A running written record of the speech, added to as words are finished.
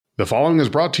The following is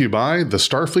brought to you by the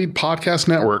Starfleet Podcast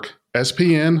Network,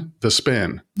 SPN The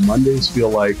Spin. Mondays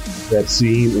feel like that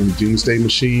scene in Doomsday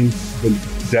Machine when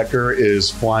Decker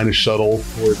is flying a shuttle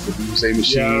towards the Doomsday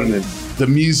Machine and the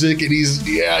music, and he's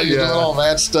doing all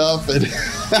that stuff. And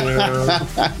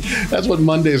that's what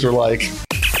Mondays are like.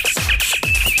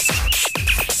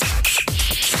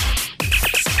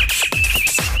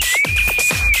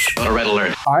 Red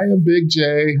alert. I am Big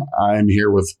J. I'm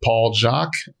here with Paul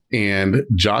Jock and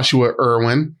Joshua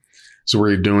Irwin. So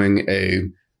we're doing a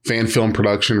fan film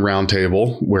production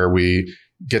roundtable where we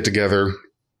get together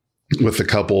with a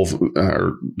couple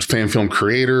of fan film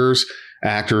creators,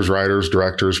 actors, writers,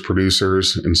 directors,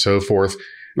 producers, and so forth.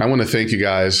 And I want to thank you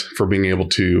guys for being able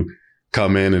to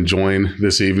come in and join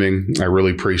this evening. I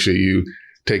really appreciate you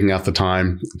taking out the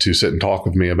time to sit and talk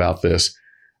with me about this.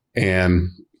 And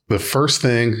the first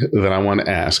thing that I want to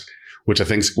ask, which I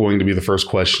think is going to be the first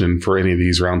question for any of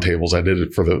these roundtables, I did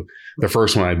it for the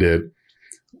first one I did.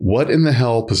 What in the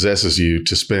hell possesses you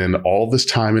to spend all this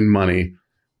time and money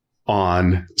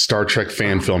on Star Trek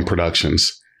fan film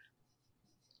productions?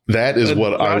 That is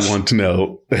what Josh, I want to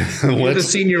know. You're the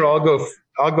senior. I'll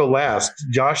go last.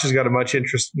 Josh has got a more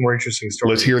interesting story.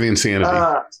 Let's hear the insanity.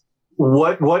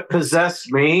 What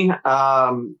possessed me?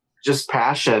 Just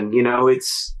passion.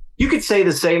 You could say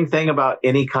the same thing about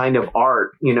any kind of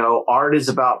art. Art is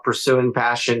about pursuing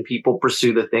passion. People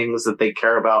pursue the things that they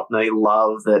care about and they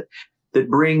love, that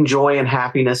bring joy and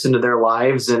happiness into their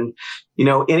lives. And,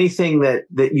 anything that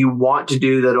you want to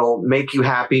do that'll make you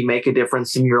happy, make a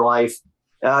difference in your life,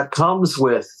 comes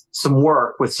with some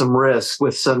work, with some risk,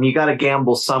 you got to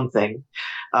gamble something.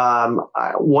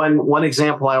 One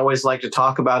example I always like to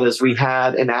talk about is we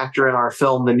had an actor in our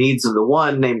film, The Needs of the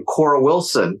One, named Cora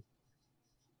Wilson.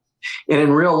 And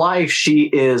in real life, she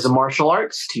is a martial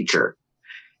arts teacher.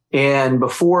 And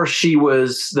before she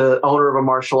was the owner of a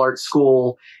martial arts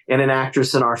school and an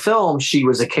actress in our film, she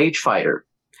was a cage fighter.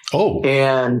 Oh.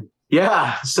 And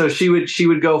so she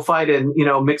would go fight in,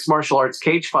 mixed martial arts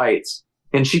cage fights.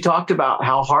 And she talked about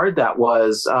how hard that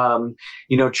was,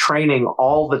 training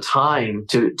all the time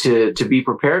to be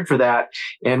prepared for that.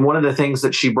 And one of the things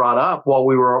that she brought up while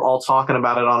we were all talking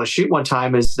about it on a shoot one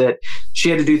time is that she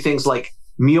had to do things like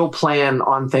meal plan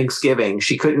on Thanksgiving.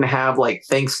 She couldn't have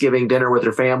Thanksgiving dinner with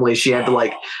her family. She had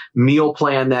to meal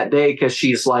plan that day because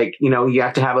she's you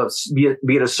have to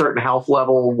be at a certain health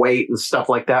level, weight and stuff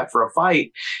like that for a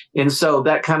fight. And so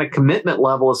that kind of commitment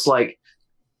level is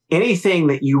anything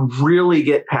that you really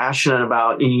get passionate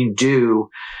about and you do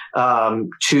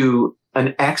to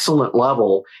an excellent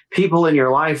level, people in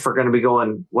your life are going to be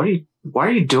going, why are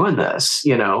you doing this?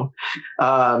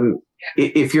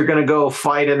 If you're going to go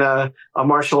fight in a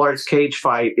martial arts cage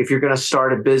fight, if you're going to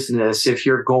start a business, if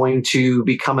you're going to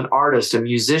become an artist, a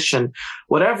musician,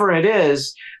 whatever it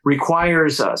is,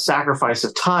 requires a sacrifice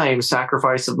of time,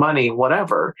 sacrifice of money,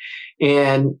 whatever.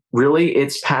 And really,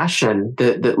 it's passion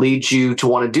that leads you to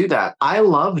want to do that. I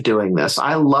love doing this.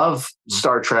 I love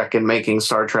Star Trek and making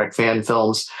Star Trek fan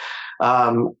films.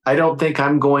 I don't think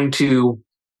I'm going to,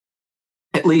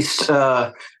 at least,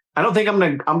 I don't think I'm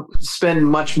going to spend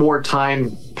much more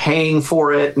time paying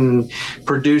for it and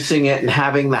producing it and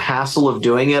having the hassle of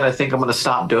doing it. I think I'm going to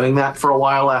stop doing that for a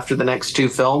while after the next two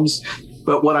films.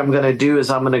 But what I'm going to do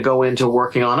is I'm going to go into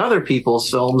working on other people's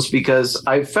films because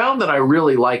I found that I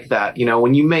really like that.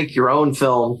 When you make your own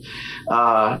film,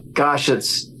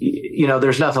 it's,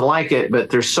 there's nothing like it, but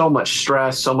there's so much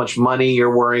stress, so much money.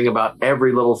 You're worrying about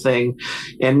every little thing.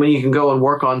 And when you can go and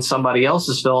work on somebody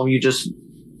else's film, you just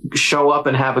show up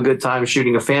and have a good time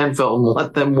shooting a fan film,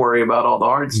 let them worry about all the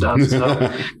hard stuff.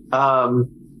 So,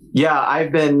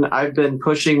 I've been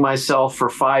pushing myself for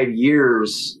 5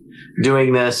 years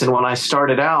doing this. And when I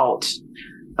started out,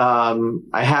 I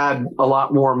had a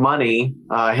lot more money.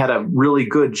 I had a really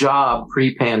good job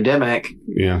pre-pandemic.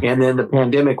 Yeah. And then the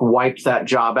pandemic wiped that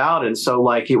job out. And so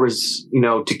it was,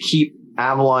 to keep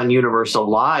Avalon Universe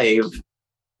alive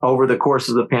over the course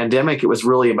of the pandemic, it was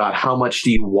really about how much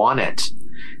do you want it?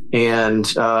 And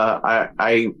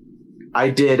I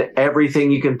did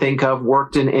everything you can think of,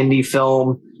 worked in indie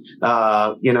film,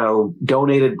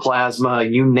 donated plasma,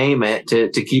 you name it, to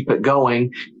keep it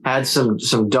going. Had some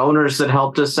donors that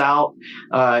helped us out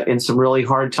in some really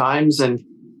hard times. And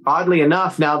oddly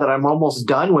enough, now that I'm almost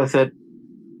done with it,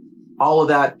 all of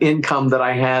that income that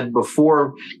I had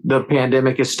before the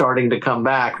pandemic is starting to come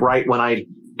back right when I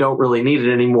don't really need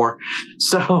it anymore.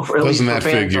 So doesn't that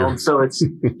figure? Film. So it's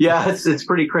it's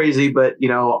pretty crazy, but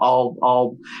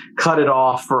I'll cut it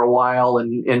off for a while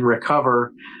and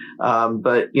recover.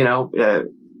 But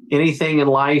anything in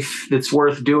life that's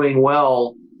worth doing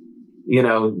well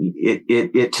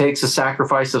it takes a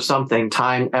sacrifice of something,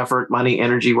 time, effort, money,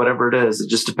 energy, whatever it is. It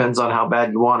just depends on how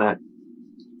bad you want it.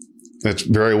 That's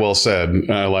very well said.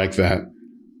 I like that.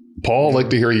 Paul, I'd like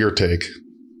to hear your take.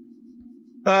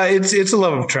 It's a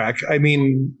love of track. I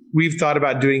mean, we've thought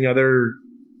about doing other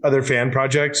fan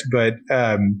projects, but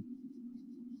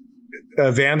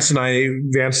Vance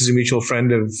is a mutual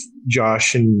friend of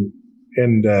Josh and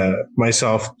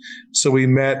myself. So we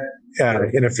met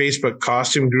in a Facebook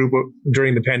costume group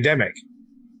during the pandemic,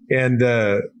 and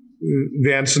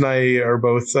Vance and I are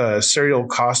both serial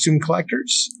costume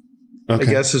collectors. Okay. I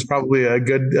guess is probably a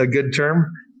good term.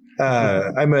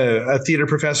 I'm a theater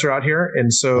professor out here,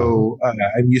 and so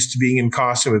I'm used to being in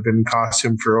costume. I've been in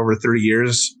costume for over 30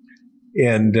 years.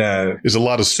 And is a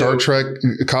lot of Star Trek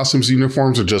costumes,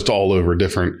 uniforms, or just all over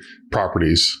different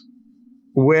properties?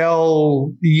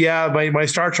 Well, yeah, my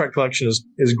Star Trek collection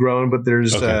is grown, but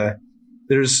there's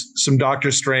some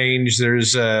Doctor Strange.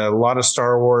 There's a lot of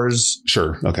Star Wars.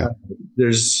 Sure. Okay.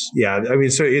 I mean,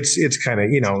 so it's kind of,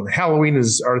 Halloween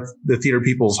is the theater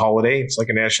people's holiday. It's like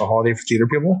a national holiday for theater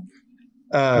people.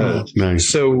 Nice.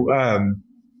 So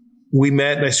we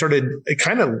met, and I started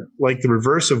kind of like the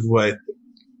reverse of what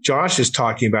Josh is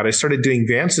talking about. I started doing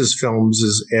Vance's films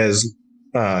as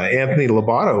Anthony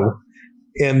Lobato.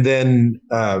 And then,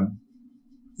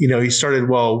 he started,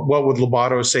 well, what would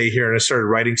Lobato say here? And I started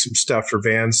writing some stuff for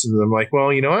Vance. And I'm like,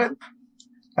 well, you know what?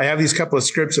 I have these couple of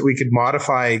scripts that we could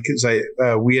modify, because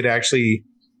we had actually,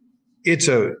 it's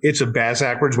a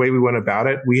bass-backwards way we went about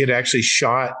it. We had actually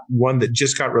shot one that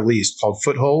just got released called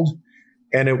Foothold.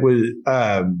 And it was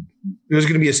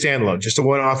going to be a standalone, just a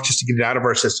one-off, just to get it out of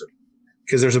our system.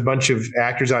 Because there's a bunch of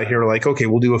actors out here like, okay,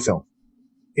 we'll do a film.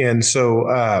 And so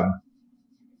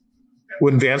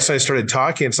when Vance and I started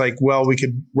talking, it's like, well, we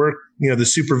could work, the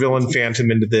supervillain Phantom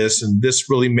into this, and this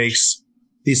really makes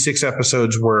these 6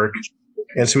 episodes work.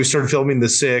 And so we started filming the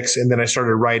 6, and then I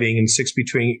started writing, and 6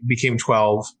 became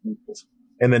 12,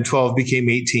 and then 12 became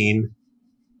 18.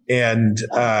 And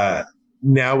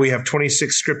now we have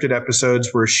 26 scripted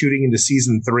episodes. We're shooting into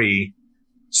season 3.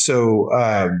 So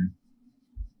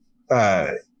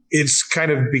it's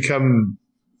kind of become,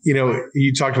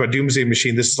 you talked about Doomsday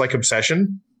Machine. This is like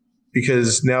Obsession,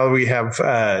 because now we have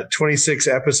 26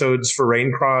 episodes for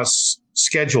Raincross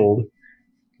scheduled.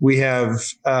 We have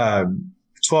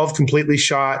 12 completely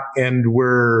shot, and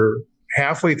we're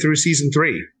halfway through season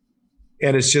 3.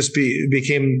 And it's just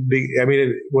became big. I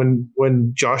mean,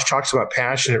 when Josh talks about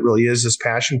passion, it really is this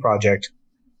passion project.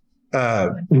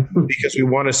 Because we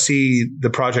want to see the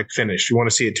project finished. We want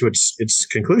to see it to its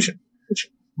conclusion.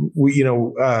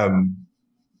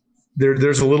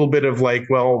 There's a little bit of like,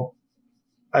 well,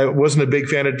 I wasn't a big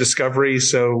fan of Discovery,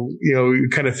 so we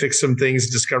kind of fixed some things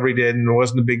Discovery did, and I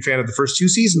wasn't a big fan of the first 2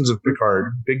 seasons of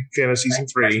Picard. Big fan of season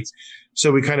 3,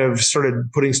 so we kind of started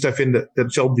putting stuff in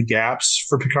that filled the gaps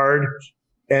for Picard,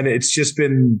 and it's just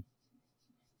been.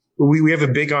 We have a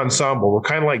big ensemble. We're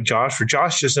kind of like Josh, where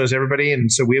Josh just knows everybody.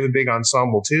 And so we have a big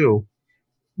ensemble too,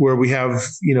 where we have,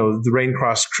 the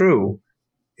Raincross crew.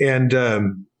 And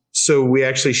so we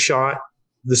actually shot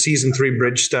the season 3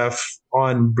 bridge stuff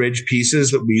on bridge pieces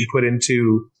that we put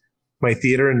into my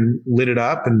theater and lit it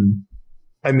up. And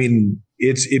I mean,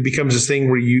 it becomes this thing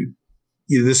where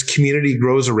this community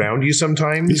grows around you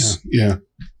sometimes. Yeah.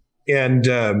 And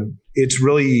it's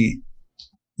really,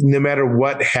 no matter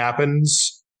what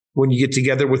happens, when you get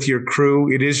together with your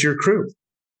crew, it is your crew.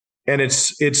 And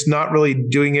it's not really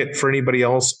doing it for anybody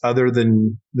else other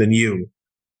than you,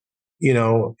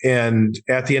 and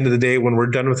at the end of the day, when we're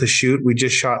done with the shoot, we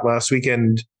just shot last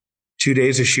weekend, 2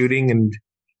 days of shooting. And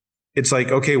it's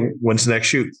like, okay, when's the next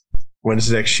shoot? When's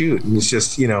the next shoot? And it's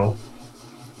just,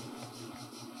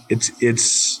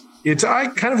 it's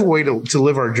kind of a way to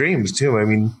live our dreams too. I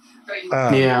mean,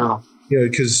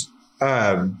 because,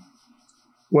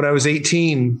 when I was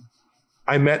 18,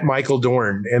 I met Michael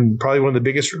Dorn, and probably one of the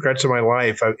biggest regrets of my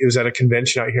life, it was at a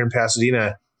convention out here in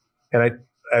Pasadena, and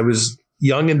I was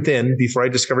young and thin before I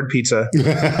discovered pizza.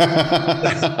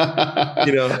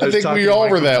 I think we all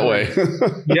were that way.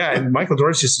 Yeah, and Michael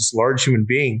Dorn's just this large human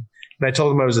being, and I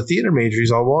told him I was a theater major.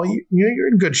 He's all, well, you're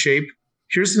in good shape.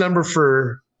 Here's the number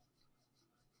for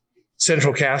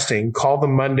Central Casting. Call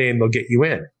them Monday, and they'll get you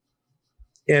in.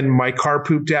 And my car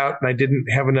pooped out, and I didn't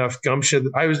have enough gumption.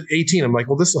 I was 18. I'm like,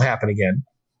 well, this will happen again.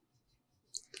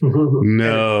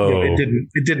 No, and,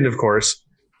 it didn't, of course.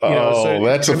 So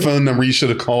that's a phone number you should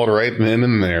have called right then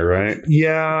and there, right?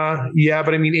 Yeah.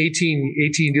 But I mean,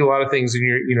 18 do a lot of things, and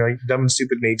you're dumb and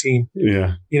stupid at 18.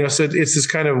 Yeah. So it's this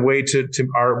kind of way to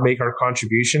make our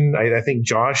contribution. I think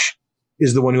Josh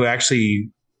is the one who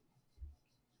actually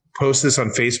posted this on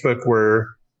Facebook, where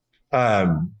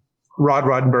Rod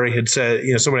Roddenberry had said,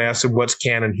 someone asked him what's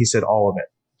canon. He said all of it.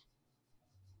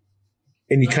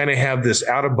 And you kind of have this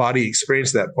out of body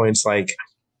experience at that point. It's like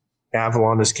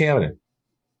Avalon is canon.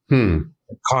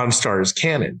 Constar is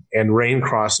canon, and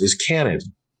Raincross is canon.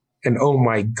 And oh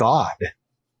my God,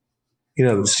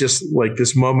 it's just like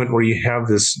this moment where you have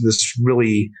this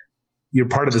really, you're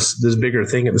part of this bigger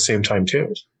thing at the same time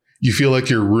too. You feel like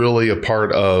you're really a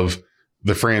part of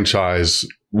the franchise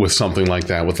with something like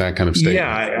that, with that kind of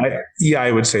statement. Yeah,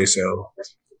 I would say so.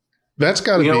 That's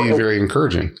got to be very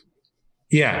encouraging.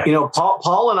 Yeah.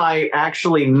 Paul and I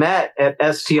actually met at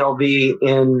STLV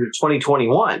in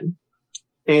 2021,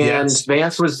 and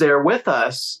Vance was there with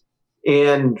us,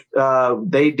 and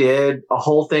they did a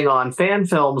whole thing on fan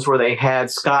films where they had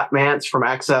Scott Mantz from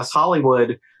Access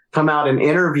Hollywood come out and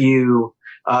interview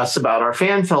us about our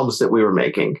fan films that we were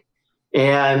making.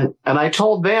 And I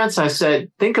told Vance, I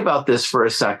said, think about this for a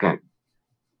second.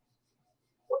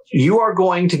 You are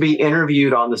going to be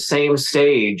interviewed on the same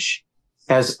stage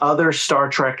as other Star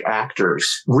Trek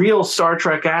actors, real Star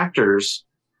Trek actors.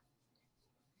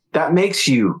 That makes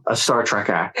you a Star Trek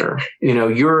actor.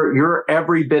 You're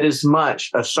every bit as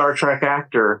much a Star Trek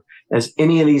actor as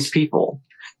any of these people.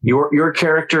 Your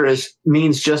character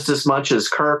means just as much as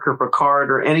Kirk or Picard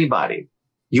or anybody.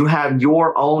 You have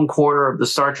your own corner of the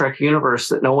Star Trek universe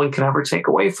that no one can ever take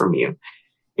away from you.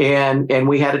 And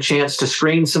we had a chance to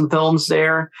screen some films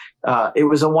there. It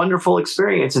was a wonderful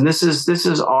experience. And this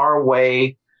is our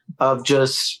way of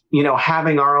just,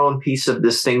 having our own piece of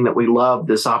this thing that we love,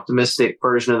 this optimistic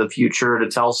version of the future to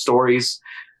tell stories.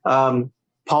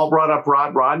 Paul brought up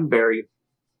Rod Roddenberry.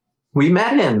 We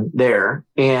met him there,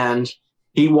 and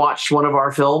he watched one of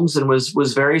our films and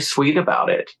was very sweet about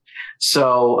it.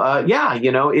 So, and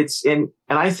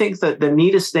I think that the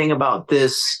neatest thing about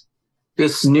this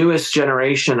newest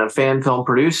generation of fan film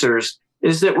producers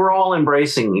is that we're all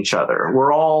embracing each other.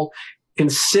 We're all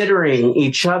considering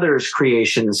each other's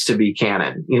creations to be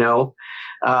canon.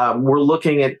 We're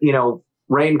looking at,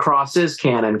 Raincross is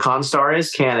canon, Constar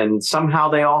is canon. Somehow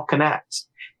they all connect.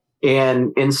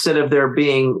 And instead of there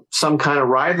being some kind of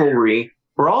rivalry,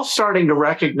 we're all starting to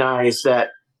recognize that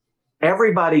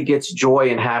everybody gets joy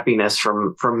and happiness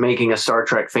from making a Star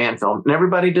Trek fan film, and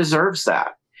everybody deserves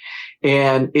that.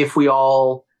 And if we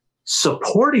all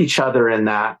support each other in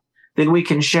that, then we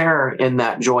can share in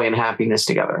that joy and happiness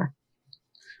together.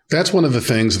 That's one of the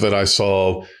things that I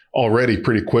saw already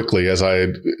pretty quickly as I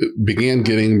began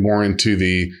getting more into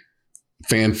the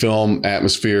fan film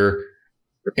atmosphere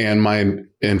and my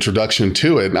introduction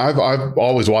to it. And I've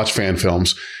always watched fan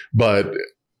films, but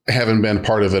haven't been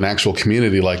part of an actual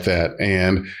community like that.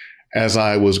 And as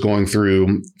I was going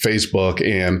through Facebook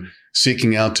and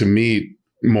seeking out to meet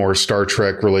more Star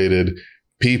Trek related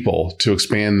people to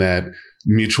expand that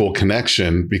mutual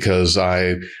connection, because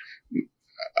I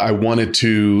wanted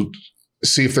to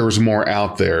see if there was more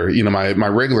out there. My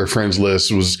regular friends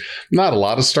list was not a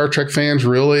lot of Star Trek fans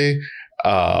really,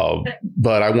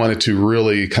 but I wanted to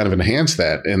really kind of enhance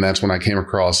that. And that's when I came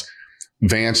across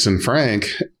Vance and Frank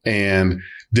and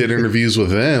did interviews with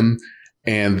them,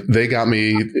 and they got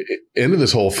me into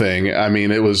this whole thing. I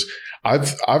mean,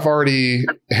 I've already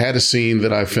had a scene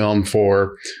that I filmed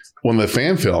for one of the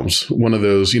fan films, one of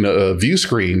those, a view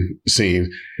screen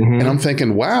scene. Mm-hmm. And I'm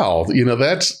thinking, wow,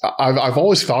 I've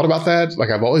always thought about that. Like,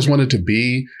 I've always wanted to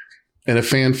be in a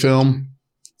fan film.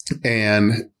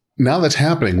 And now that's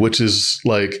happening, which is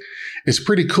like, it's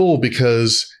pretty cool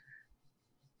because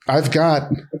I've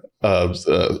got a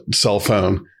cell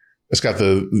phone. It's got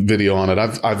the video on it.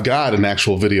 I've got an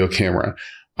actual video camera.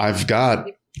 I've got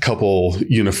a couple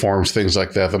uniforms, things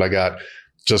like that I got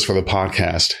just for the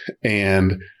podcast.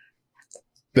 And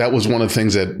that was one of the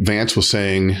things that Vance was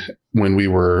saying when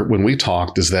we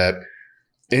talked, is that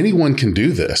anyone can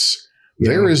do this.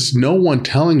 Yeah. There is no one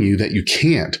telling you that you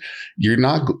can't. You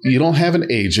don't have an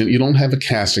agent. You don't have a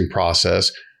casting process.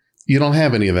 You don't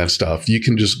have any of that stuff. You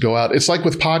can just go out. It's like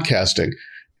with podcasting.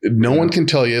 No one can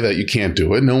tell you that you can't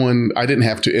do it. I didn't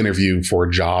have to interview for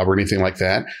a job or anything like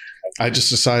that. I just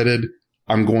decided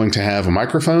I'm going to have a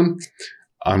microphone.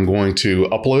 I'm going to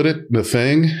upload the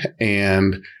thing.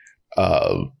 And,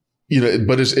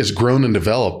 but it's grown and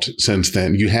developed since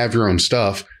then. You have your own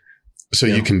stuff, so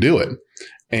you can do it.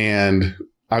 And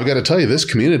I've got to tell you, this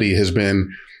community has been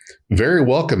very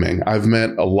welcoming. I've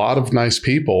met a lot of nice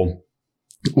people,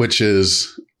 which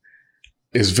is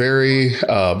very,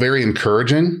 very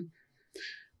encouraging,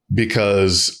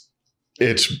 because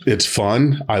it's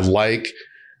fun. I like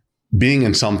being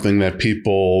in something that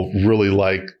people really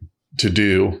like to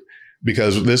do,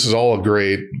 because this is all a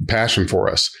great passion for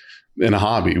us in a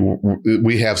hobby.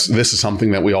 This is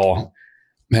something that we all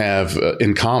have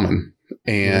in common.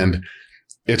 And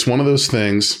it's one of those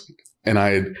things, and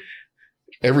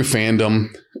every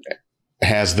fandom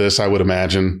has this, I would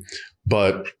imagine,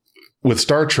 but with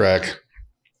Star Trek,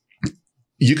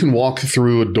 you can walk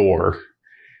through a door,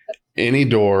 any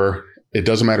door, it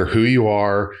doesn't matter who you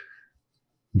are,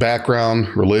 background,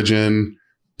 religion,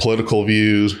 political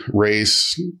views,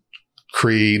 race,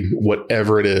 creed,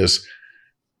 whatever it is,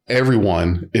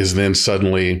 everyone is then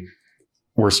suddenly,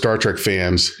 we're Star Trek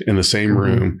fans in the same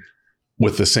room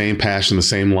with the same passion, the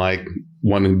same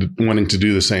wanting to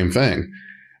do the same thing.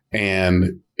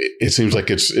 And it seems like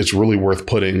it's really worth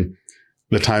putting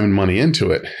the time and money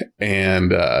into it.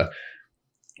 And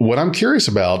what I'm curious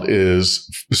about is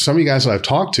some of you guys that I've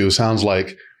talked to, sounds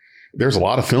like there's a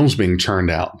lot of films being churned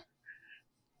out.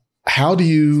 How do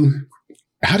you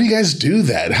guys do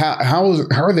that? How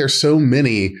are there so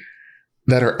many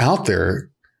that are out there?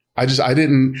 I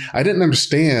didn't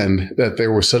understand that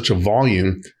there was such a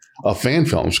volume of fan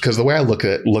films, because the way I looked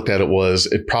at it was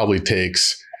it probably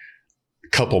takes a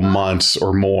couple months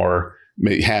or more,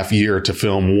 maybe half year to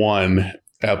film one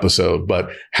episode.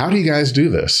 But how do you guys do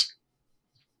this?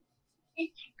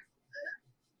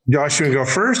 Josh, you want to go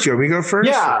first? You want me to go first?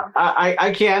 Yeah,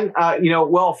 I can.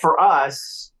 Well, for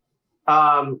us,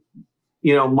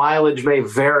 mileage may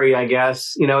vary, I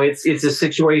guess. It's a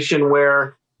situation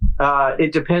where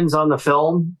it depends on the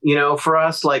film. For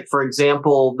us, like, for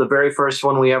example, the very first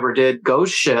one we ever did,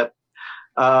 Ghost Ship,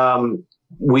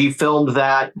 we filmed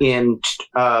that in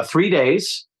 3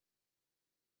 days,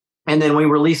 and then we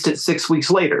released it 6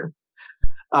 weeks later.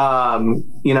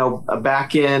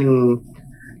 Back in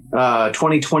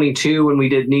 2022, when we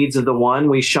did Needs of the One,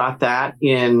 we shot that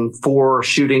in 4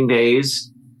 shooting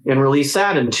days and released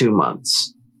that in 2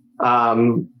 months.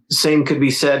 Same could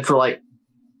be said for like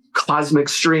Cosmic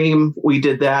Stream. We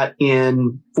did that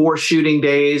in 4 shooting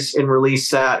days and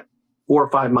released that 4 or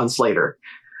 5 months later.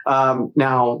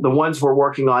 Now, the ones we're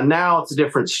working on now, it's a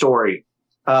different story.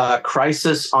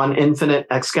 Crisis on Infinite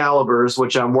Excaliburs,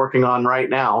 which I'm working on right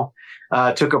now.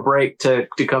 Took a break to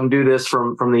come do this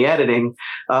from the editing.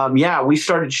 We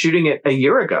started shooting it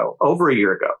over a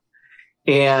year ago,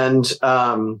 and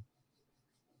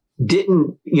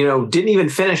didn't even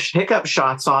finish hiccup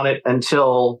shots on it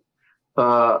until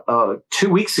 2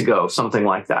 weeks ago, something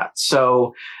like that.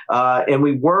 So, and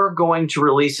we were going to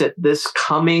release it this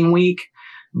coming week,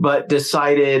 but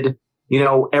decided,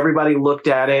 everybody looked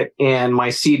at it, and my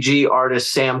CG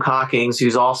artist, Sam Cockings,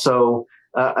 who's also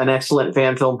an excellent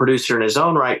fan film producer in his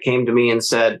own right, came to me and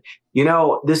said,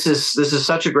 this is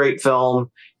such a great film,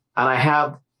 and I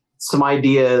have some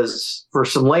ideas for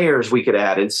some layers we could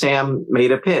add. And Sam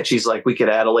made a pitch. He's like, we could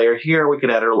add a layer here, we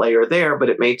could add a layer there, but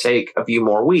it may take a few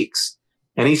more weeks.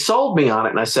 And he sold me on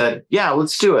it. And I said, yeah,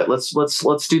 let's do it. Let's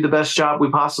do the best job we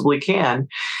possibly can.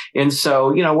 And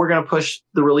so, we're going to push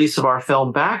the release of our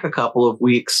film back a couple of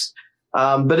weeks.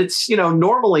 But it's,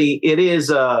 normally it is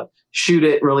a shoot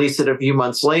it, release it a few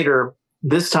months later.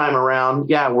 This time around,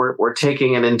 we're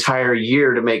taking an entire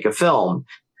year to make a film.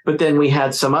 But then we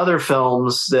had some other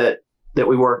films that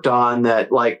we worked on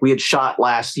that, like, we had shot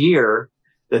last year,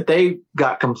 that they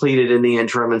got completed in the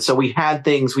interim. And so we had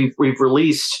things, we've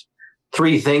released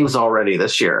 3 things already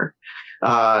this year.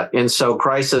 And so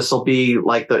Crisis will be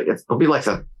like the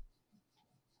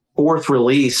 4th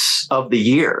release of the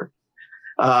year.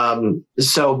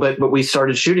 But we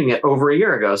started shooting it over a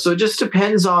year ago. So it just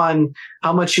depends on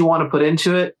how much you want to put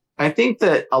into it. I think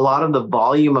that a lot of the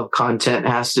volume of content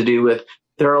has to do with,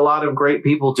 there are a lot of great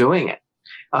people doing it.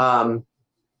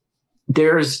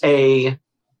 There's a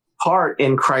part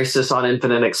in Crisis on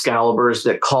Infinite Excaliburs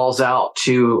that calls out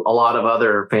to a lot of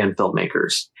other fan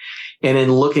filmmakers. And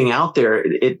in looking out there,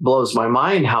 it blows my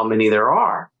mind how many there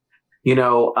are. There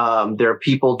are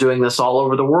people doing this all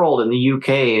over the world, in the UK,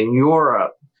 in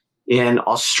Europe, in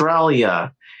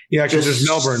Australia. Yeah, because there's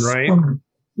Melbourne, right?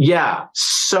 Yeah,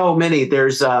 so many.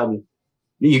 There's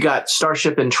you got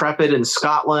Starship Intrepid in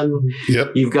Scotland.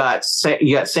 Yep. You got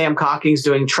Sam Cockings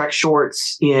doing Trek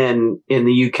shorts in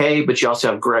the UK, but you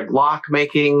also have Greg Locke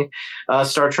making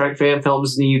Star Trek fan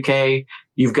films in the UK.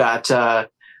 You've got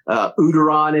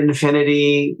Uderon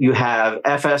Infinity. You have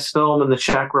FS Film in the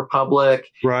Czech Republic.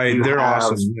 Right, they're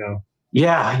awesome.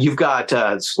 Yeah, you've got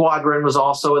Squadron was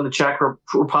also in the Czech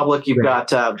Republic. You've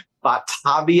got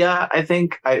Batavia, I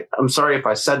think. I'm sorry if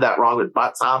I said that wrong, but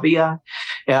Batavia.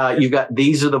 You've got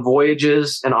These Are the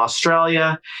Voyages in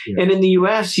Australia. Yeah. And in the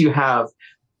US, you have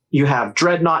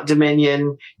Dreadnought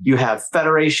Dominion, you have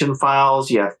Federation Files,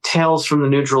 you have Tales from the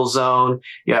Neutral Zone,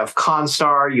 you have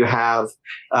Constar, you have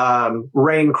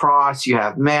Rain Cross, you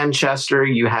have Manchester,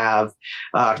 you have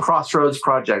Crossroads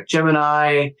Project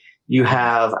Gemini, You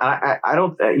have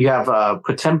you have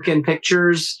Potemkin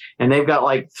Pictures, and they've got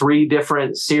like three or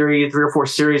four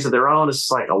series of their own. It's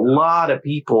like a lot of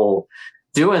people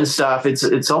doing stuff.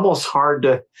 It's almost hard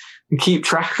to keep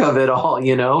track of it all,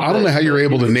 you know. I don't know how you're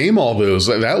able to name all those.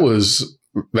 That was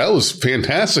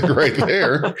fantastic right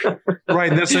there. Right.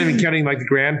 And that's not even counting like the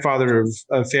grandfather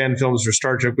of fan films for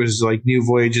Star Trek was like New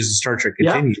Voyages and Star Trek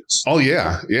Continues. Oh,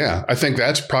 yeah. Yeah. I think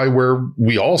that's probably where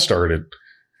we all started.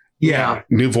 Yeah.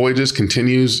 New Voyages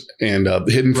Continues and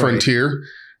Hidden Frontier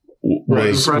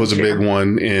was a big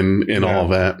one in all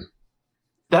of that.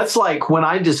 That's like when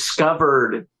I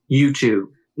discovered YouTube,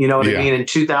 you know what I mean? In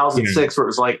 2006, where it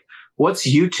was like, what's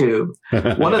YouTube?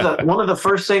 One of the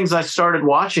first things I started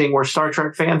watching were Star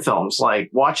Trek fan films, like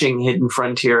watching Hidden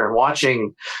Frontier and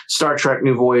watching Star Trek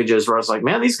New Voyages, where I was like,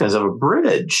 man, these guys have a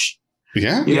bridge.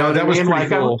 Yeah. You know, that was pretty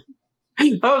cool.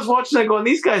 I was watching that going,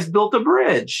 these guys built a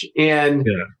bridge. And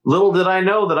little did I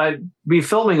know that I'd be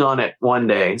filming on it one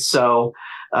day. So,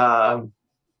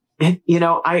 you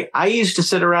know, I used to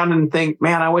sit around and think,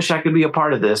 man, I wish I could be a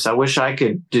part of this. I wish I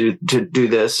could do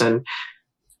this. And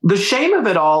the shame of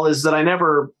it all is that I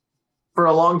never, for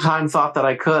a long time, thought that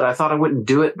I could. I thought I wouldn't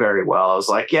do it very well. I was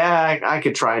like, yeah, I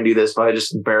could try and do this, but I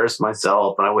just embarrassed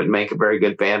myself and I wouldn't make a very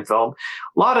good fan film.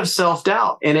 A lot of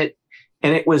self-doubt. And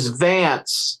it was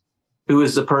Vance who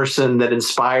was the person that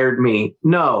inspired me.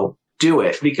 No, do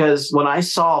it. Because when I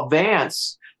saw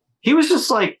Vance, he was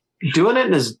just like doing it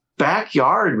in his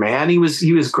backyard, man. He was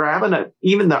grabbing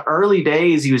even the early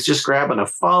days, he was just grabbing a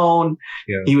phone.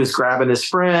 Yeah. He was grabbing his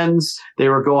friends. They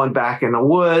were going back in the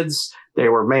woods. They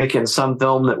were making some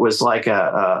film that was like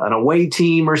an away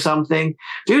team or something.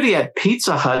 Dude, he had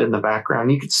Pizza Hut in the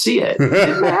background. You could see it. It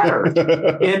didn't matter.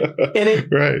 And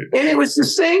it was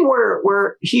this thing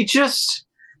where he just,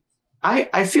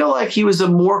 I feel like he was a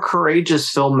more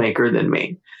courageous filmmaker than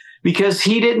me. Because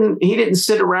he didn't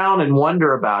sit around and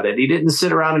wonder about it. He didn't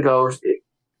sit around and go,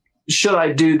 should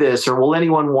I do this? Or will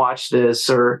anyone watch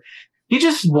this? Or he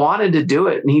just wanted to do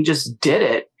it and he just did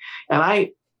it. And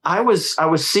I was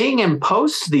seeing him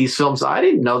post these films. I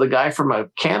didn't know the guy from a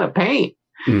can of paint.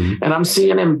 Mm-hmm. And I'm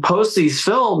seeing him post these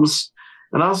films.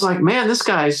 And I was like, man, this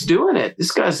guy's doing it.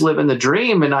 This guy's living the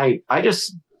dream. And I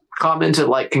just commented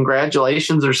like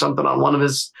congratulations or something on one of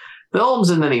his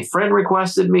films. And then he friend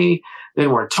requested me.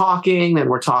 Then we're talking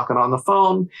on the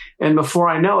phone. And before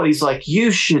I know it, he's like, you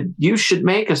should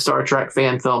make a Star Trek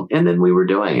fan film. And then we were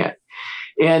doing it.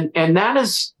 And that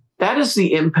is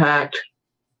the impact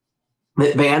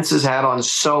that Vance has had on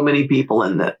so many people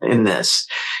in this.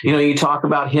 You know, you talk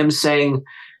about him saying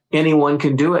anyone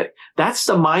can do it. That's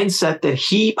the mindset that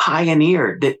he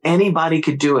pioneered, that anybody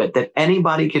could do it, that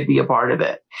anybody could be a part of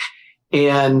it.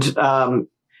 And,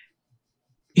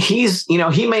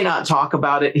 he may not talk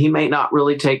about it. He may not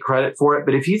really take credit for it.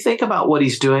 But if you think about what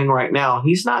he's doing right now,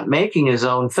 he's not making his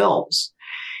own films.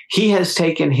 He has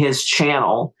taken his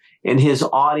channel and his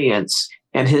audience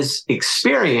and his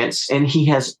experience, and he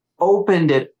has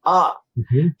opened it up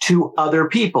to other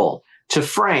people, to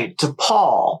Frank, to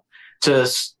Paul, to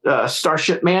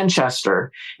Starship Manchester,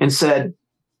 and said,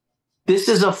 this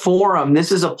is a forum.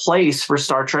 This is a place for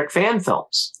Star Trek fan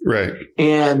films. Right.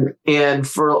 And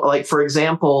for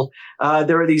example,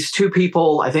 there were these two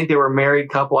people, I think they were a married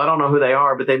couple. I don't know who they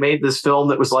are, but they made this film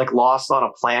that was like Lost on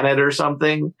a Planet or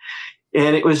something.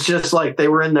 And it was just like they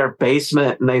were in their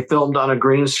basement and they filmed on a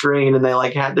green screen and they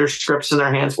like had their scripts in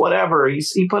their hands, whatever.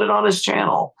 He put it on his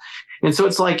channel. And so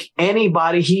it's like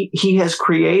anybody, he has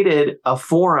created a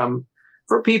forum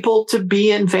for people to be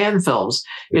in fan films.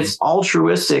 It's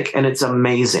altruistic and it's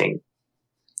amazing.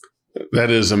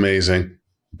 That is amazing.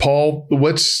 Paul,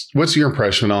 what's your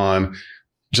impression on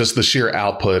just the sheer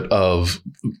output of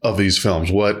these films?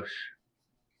 What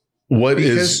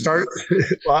is Star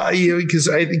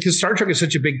Trek is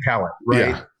such a big palette, right?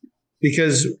 Yeah.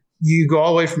 Because you go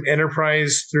all the way from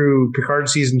Enterprise through Picard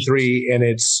season 3 and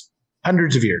it's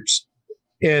hundreds of years.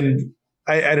 And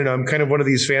I don't know. I'm kind of one of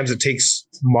these fans that takes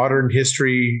modern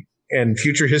history and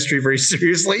future history very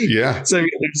seriously. Yeah. So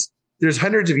there's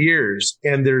hundreds of years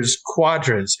and there's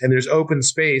quadrants and there's open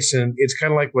space. And it's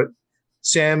kind of like what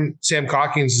Sam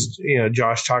Calkins,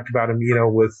 Josh talked about him,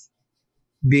 with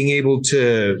being able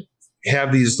to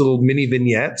have these little mini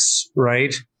vignettes,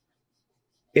 right?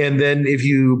 And then if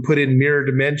you put in mirror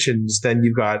dimensions, then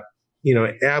you've got,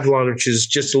 Avalon, which is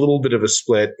just a little bit of a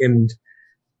split. And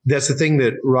that's the thing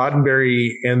that Roddenberry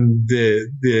and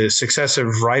the successive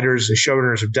writers and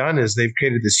showrunners have done is they've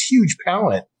created this huge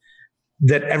palette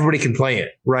that everybody can play in,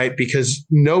 right? Because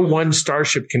no one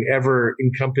starship can ever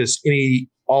encompass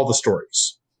all the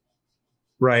stories,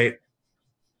 right?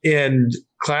 And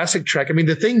classic Trek, I mean,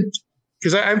 the thing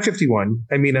because I'm 51.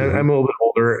 I mean, I'm a little bit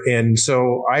older. And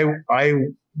so I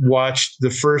watched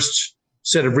the first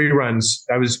set of reruns.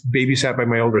 I was babysat by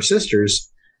my older sisters,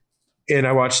 and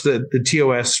I watched the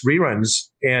TOS reruns.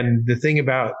 And the thing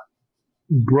about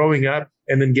growing up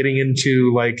and then getting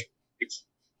into like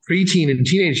preteen and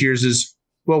teenage years is,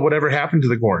 well, whatever happened to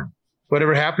the Gorn?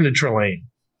 Whatever happened to Trelane?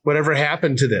 Whatever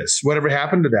happened to this? Whatever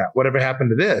happened to that? Whatever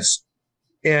happened to this?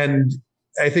 And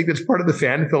I think that's part of the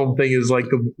fan film thing is like,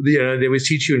 they always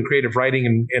teach you in creative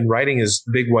writing, and writing is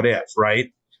the big what if,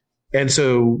 right? And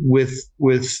so with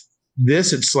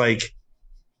this, it's like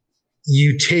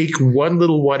you take one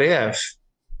little what if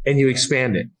and you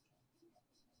expand it,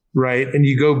 right? And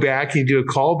you go back and you do a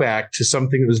callback to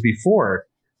something that was before.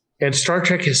 And Star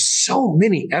Trek has so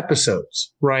many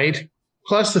episodes, right?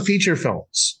 Plus the feature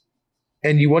films.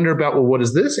 And you wonder about, well, what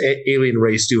is this alien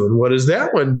race doing? What is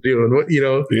that one doing? What,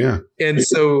 Yeah. And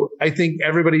so I think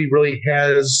everybody really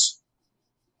has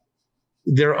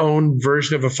their own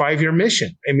version of a 5-year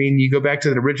mission. I mean, you go back to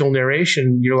the original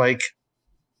narration, you're like,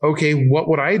 okay, what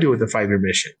would I do with the 5-year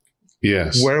mission?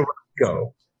 Yes. Where would I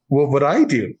go? What would I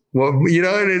do? Well,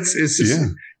 and it's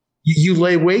just, you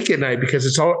lay awake at night because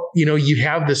it's all, you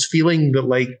have this feeling that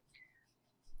like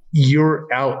you're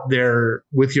out there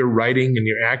with your writing and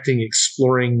your acting,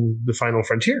 exploring the final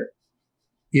frontier,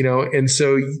 and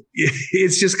so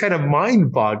it's just kind of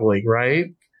mind boggling, right?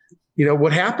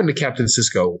 What happened to Captain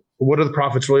Sisko? What are the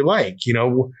prophets really like?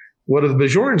 What are the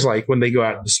Bajorans like when they go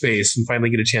out into space and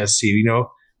finally get a chance to see, and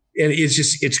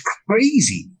it's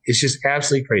crazy. It's just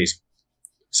absolutely crazy.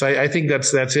 So I think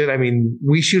that's it. I mean,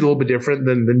 we shoot a little bit different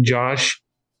than Josh.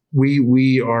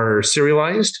 We are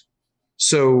serialized.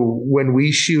 So when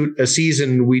we shoot a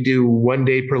season, we do 1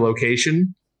 day per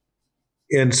location.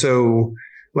 And so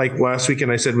like last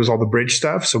weekend I said was all the bridge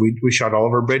stuff. So we shot all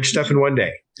of our bridge stuff in 1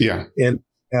 day. Yeah. And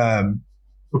I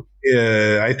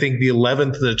think the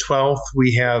 11th and the 12th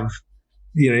we have,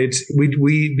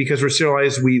 we because we're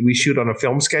serialized, we shoot on a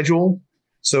film schedule.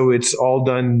 So it's all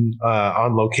done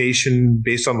on location,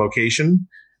 based on location.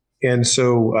 And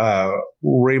so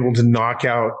we're able to knock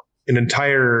out an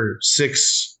entire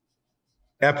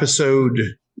 6-episode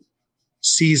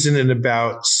season in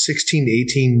about 16 to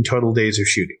 18 total days of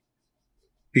shooting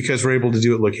because we're able to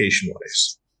do it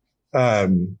location-wise.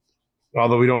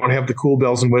 Although we don't have the cool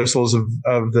bells and whistles of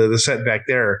the set back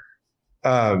there.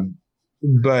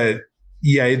 But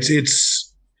yeah,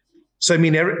 it's so I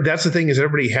mean, that's the thing is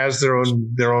everybody has their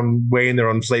own way and their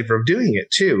own flavor of doing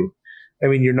it too. I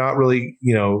mean, you're not really,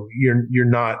 you're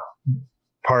not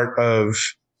part of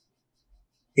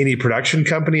any production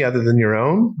company other than your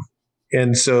own.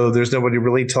 And so there's nobody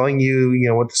really telling you,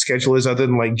 what the schedule is other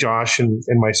than like Josh and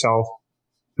myself,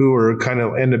 who are kind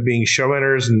of end up being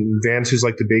showrunners, and Vance, who's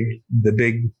like the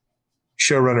big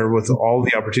showrunner with all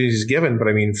the opportunities given. But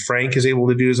I mean, Frank is able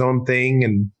to do his own thing,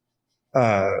 and,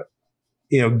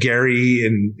 Gary,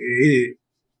 and,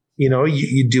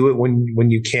 you do it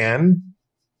when you can,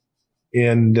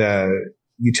 and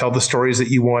you tell the stories that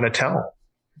you want to tell.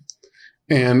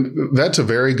 And that's a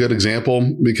very good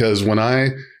example because when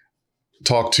I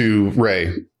talked to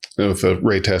Ray, with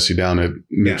Ray Tessie down at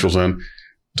Neutral Zone,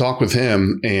 talked with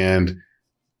him, and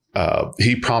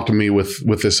he prompted me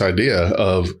with this idea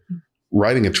of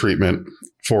writing a treatment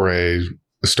for a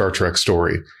Star Trek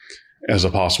story as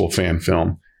a possible fan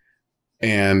film.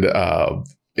 And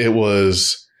it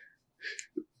was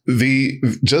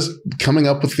just coming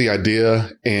up with the idea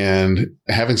and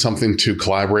having something to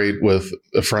collaborate with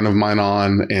a friend of mine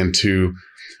on, and to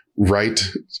write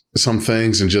some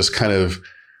things and just kind of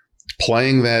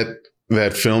playing that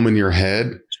film in your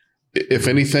head. If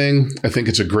anything, I think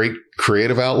it's a great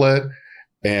creative outlet,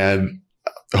 and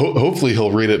hopefully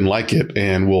he'll read it and like it,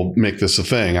 and we'll make this a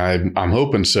thing. I'm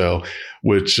hoping so,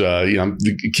 which,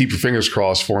 keep your fingers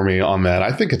crossed for me on that.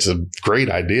 I think it's a great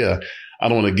idea. I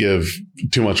don't want to give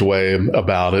too much away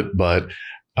about it, but,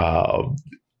 But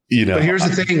here's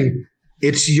the thing.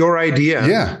 It's your idea.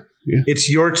 Yeah. It's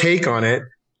your take on it.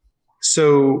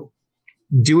 So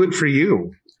do it for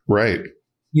you. Right.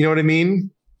 You know what I mean?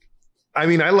 I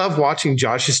mean, I love watching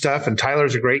Josh's stuff, and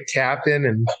Tyler's a great captain,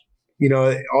 and,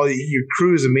 all your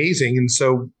crew is amazing. And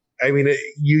so, I mean,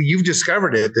 you've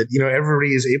discovered it that,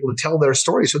 everybody is able to tell their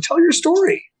story. So tell your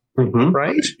story. Mm-hmm.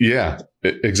 Right. Yeah,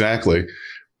 exactly.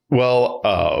 Well,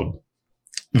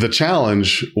 the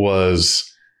challenge was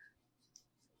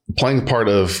playing the part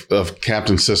of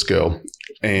Captain Sisko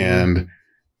and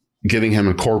getting him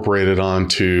incorporated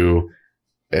onto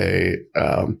a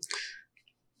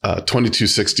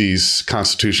 2260s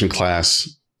Constitution class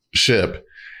ship.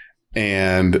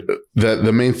 And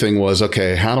the main thing was,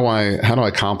 okay, how do I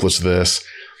accomplish this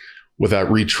without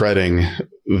retreading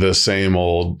the same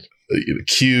old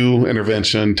Q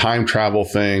intervention, time travel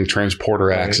thing,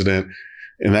 transporter accident,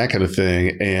 and that kind of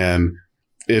thing. And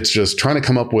it's just trying to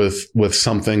come up with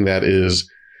something that is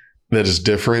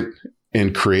different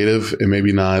and creative and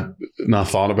maybe not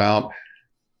thought about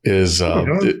is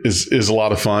a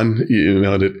lot of fun. You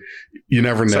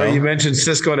never know. So you mentioned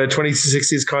Cisco and a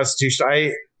 2060s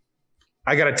Constitution.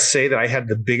 I got to say that I had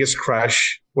the biggest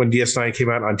crush when DS9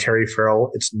 came out on Terry Farrell.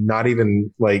 It's not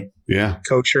even like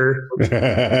kosher.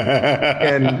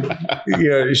 And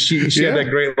she had that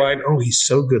great line, "Oh, he's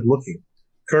so good looking."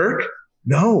 Kirk?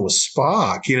 No,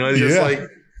 Spock. It's just like,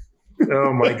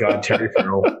 oh my God, Terry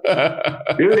Farrell.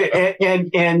 Dude,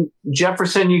 and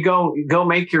Jefferson, you go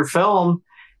make your film.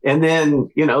 And then,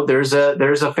 there's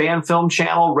a fan film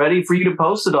channel ready for you to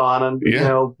post it on, and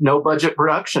no budget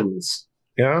productions.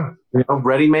 Yeah.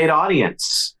 Ready-made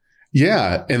audience.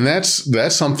 Yeah. And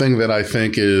that's something that I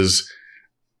think is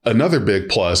another big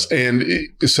plus. And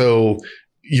so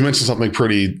you mentioned something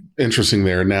pretty interesting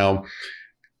there. Now,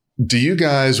 do you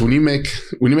guys, when you make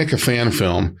a fan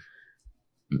film,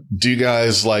 do you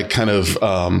guys like kind of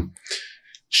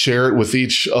share it with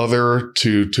each other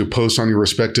to post on your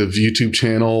respective YouTube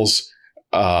channels?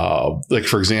 Like,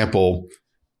 for example,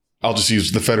 I'll just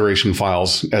use the Federation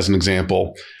Files as an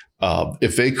example.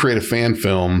 If they create a fan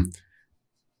film,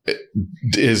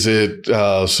 is it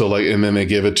and then they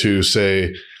give it to,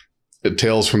 say,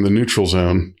 Tales from the Neutral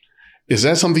Zone? Is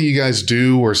that something you guys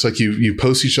do, or it's like you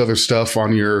post each other's stuff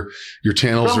on your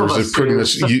channels, or is it pretty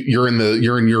much you're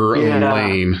in your own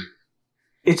lane?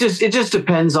 It just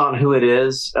depends on who it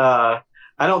is. I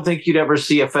don't think you'd ever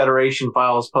see a Federation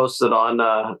Files posted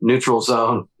on Neutral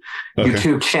Zone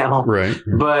YouTube channel, right?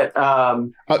 But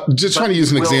just trying to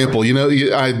use an example.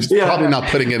 I'm probably not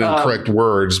putting it in correct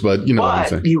words, but what I'm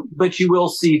saying. But you will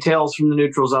see Tales from the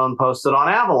Neutral Zone posted on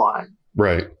Avalon.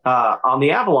 Right. On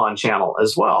the Avalon channel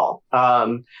as well.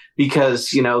 Because,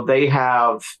 they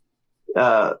have,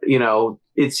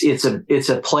 it's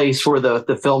a place where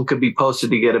the film could be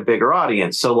posted to get a bigger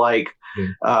audience. So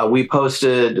we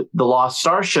posted The Lost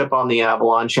Starship on the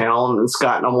Avalon channel, and it's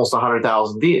gotten almost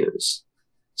 100,000 views.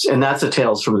 And that's a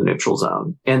Tales from the Neutral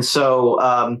Zone. And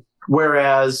so,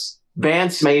 whereas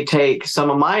Vance may take some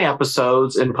of my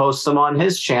episodes and post them on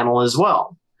his channel as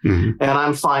well. Mm-hmm. And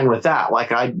I'm fine with that.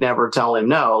 Like, I'd never tell him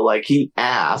no. Like, he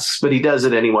asks, but he does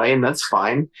it anyway, and that's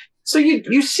fine. So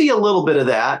you see a little bit of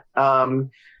that. And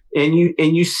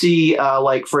you see,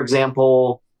 for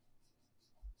example,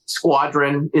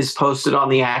 Squadron is posted on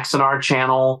the Axonar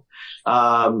channel.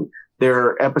 There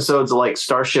are episodes of like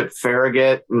Starship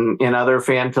Farragut and other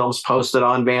fan films posted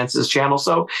on Vance's channel.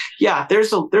 So yeah,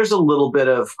 there's a little bit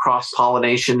of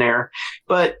cross-pollination there.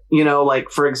 But,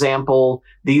 for example,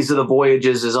 These Are the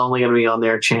Voyages is only going to be on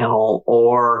their channel,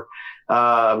 or,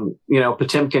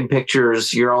 Potemkin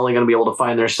Pictures, you're only going to be able to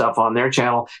find their stuff on their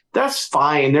channel. That's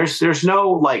fine. There's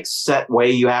no set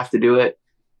way you have to do it.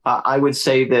 I would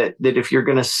say that if you're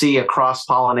going to see a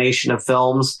cross-pollination of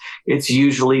films, it's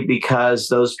usually because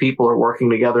those people are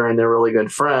working together and they're really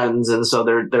good friends, and so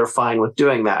they're fine with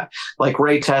doing that. Like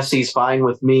Ray Tessie's fine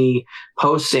with me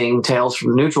posting Tales from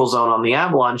the Neutral Zone on the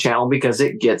Avalon channel because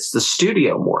it gets the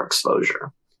studio more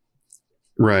exposure.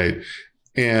 Right,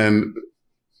 and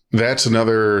that's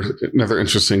another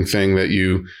interesting thing that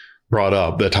you brought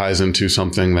up that ties into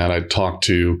something that I talked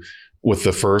to with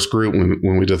the first group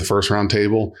when we did the first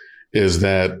roundtable, is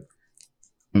that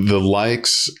the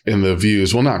likes and the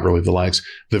views, well, not really the likes,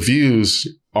 the views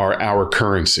are our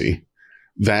currency.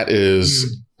 That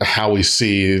is how we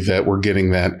see that we're getting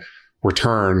that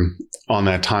return on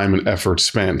that time and effort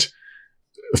spent.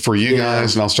 For you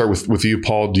guys, and I'll start with you,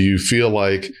 Paul, do you feel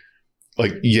like,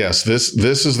 yes, this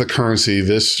is the currency,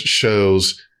 this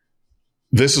shows,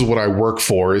 this is what I work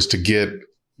for, is to get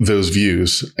those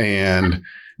views? And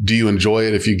do you enjoy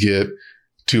it if you get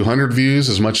 200 views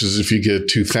as much as if you get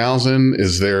 2,000?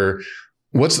 Is there,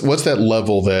 what's that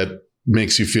level that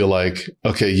makes you feel like,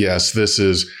 okay, yes, this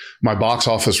is my box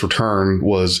office return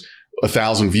was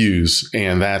 1,000 views,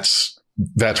 and that's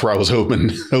where I was hoping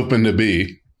to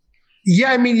be?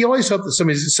 Yeah, I mean, you always hope that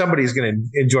somebody's going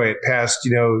to enjoy it past,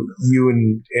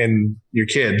 you and your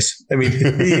kids. I mean,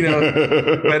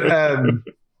 but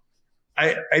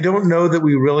I don't know that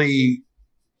we really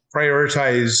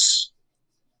prioritize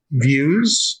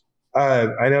views.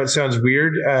 I know it sounds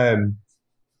weird.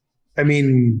 I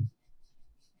mean,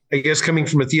 I guess coming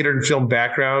from a theater and film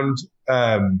background,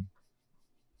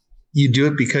 you do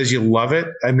it because you love it.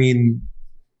 I mean,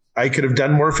 I could have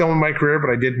done more film in my career, but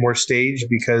I did more stage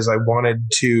because I wanted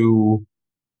to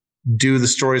do the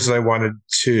stories that I wanted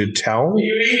to tell.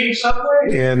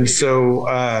 And so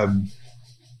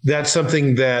that's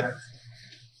something that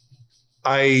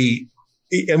I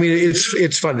mean,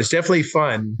 it's fun. It's definitely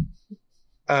fun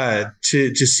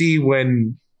to see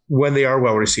when they are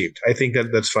well received. I think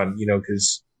that's fun,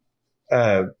 because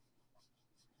I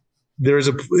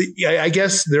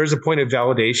guess there's a point of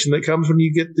validation that comes when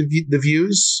you get the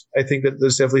views. I think that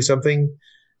there's definitely something.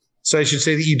 So I should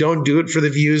say that you don't do it for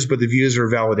the views, but the views are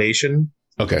validation.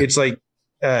 Okay. It's like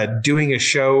doing a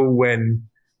show when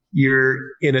you're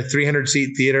in a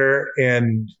 300-seat theater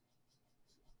and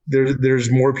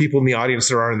there's more people in the audience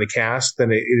there are in the cast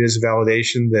than it is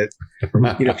validation that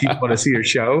people want to see your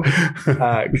show.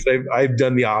 Because I've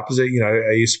done the opposite.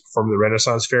 I used to perform the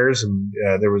Renaissance fairs, and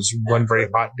there was one very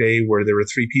hot day where there were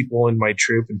 3 people in my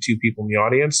troupe and 2 people in the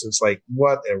audience. It's like,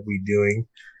 what are we doing?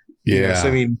 Yeah. So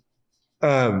I memean,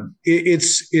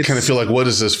 it's kind of feel like, what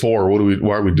is this for?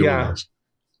 Why are we doing this?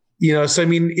 So I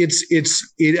mean,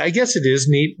 I guess it is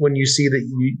neat when you see that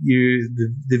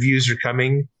the views are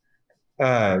coming.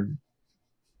 I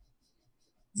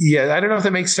don't know if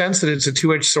that makes sense, that it's a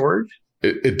two-edged sword.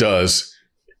 It does.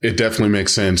 It definitely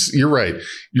makes sense. You're right.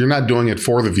 You're not doing it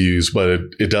for the views, but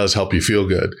it does help you feel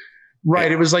good.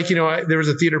 Right. It was like, there was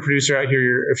a theater producer out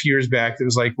here a few years back that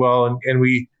was like, well,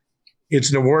 and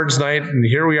it's an awards night and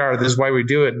here we are. This is why we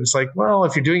do it. And it's like, well,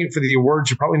 if you're doing it for the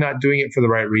awards, you're probably not doing it for the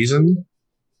right reason.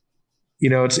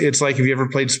 It's like, if you ever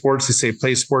played sports, they say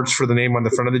play sports for the name on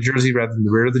the front of the jersey rather than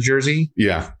the rear of the jersey.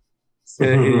 Yeah.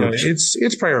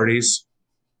 It's priorities.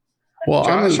 Well,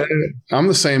 Josh, I'm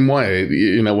the same way.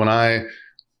 When I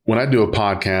do a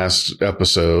podcast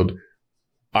episode,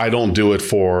 I don't do it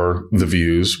for the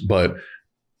views, but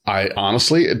I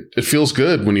honestly, it feels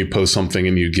good when you post something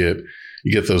and you get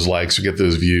those likes, you get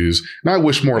those views. And I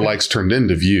wish more likes turned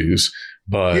into views,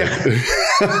 but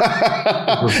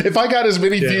if I got as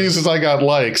many views as I got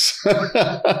likes,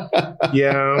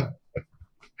 yeah.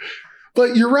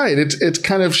 But you're right. It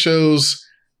kind of shows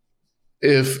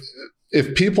if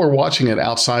people are watching it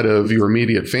outside of your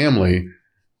immediate family,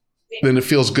 then it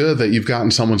feels good that you've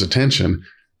gotten someone's attention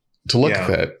to look at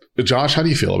that. Josh, how do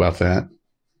you feel about that?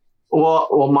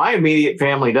 Well, my immediate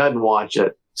family doesn't watch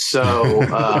it, so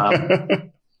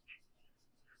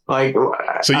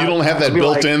so you don't have that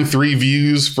built-in 3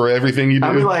 views for everything you do.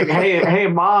 I'd be like, hey,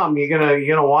 mom, you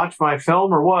gonna watch my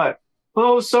film or what?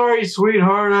 Oh, sorry,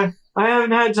 sweetheart. I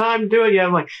haven't had time to do it yet.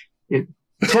 I'm like,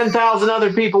 10,000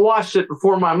 other people watched it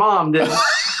before my mom did.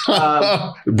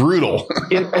 Brutal.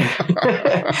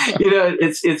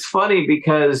 It's funny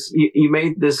because you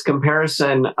made this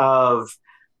comparison of,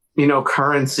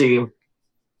 currency.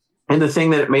 And the thing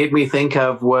that it made me think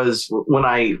of was when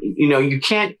you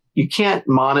can't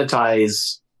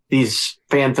monetize these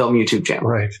fan film YouTube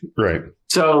channels. Right.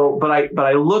 So, but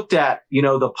I looked at,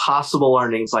 the possible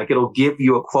earnings, like it'll give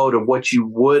you a quote of what you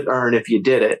would earn if you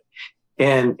did it.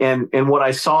 And what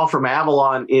I saw from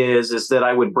Avalon is that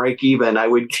I would break even. I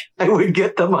would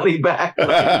get the money back that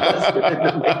I invested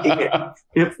into making it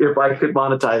if I could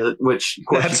monetize it, which of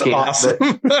course that's you can't.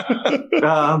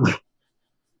 Awesome.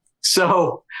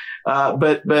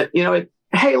 But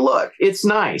hey, look, it's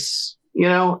nice.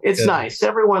 It's nice.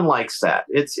 Everyone likes that.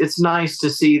 It's nice to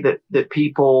see that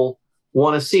people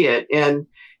want to see it. And,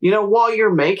 while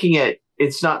you're making it,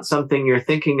 it's not something you're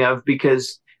thinking of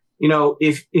because,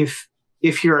 if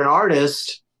you're an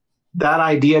artist, that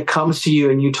idea comes to you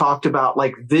and you talked about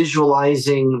like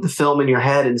visualizing the film in your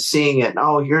head and seeing it.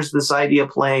 Oh, here's this idea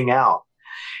playing out.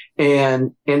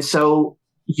 And so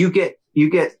you get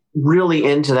really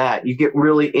into that. You get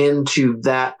really into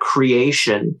that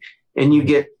creation. And you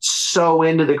get so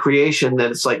into the creation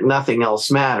that it's like nothing else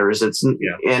matters. And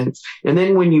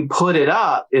then when you put it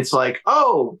up, it's like,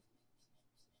 oh,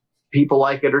 people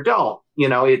like it or don't.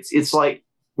 It's like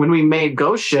when we made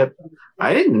Ghost Ship,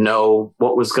 I didn't know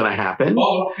what was going to happen.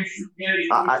 For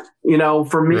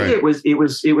me, right.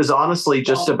 it was honestly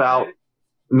just about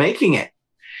making it.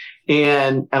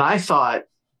 And I thought,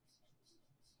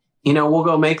 we'll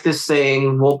go make this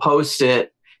thing, we'll post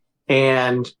it.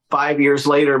 And 5 years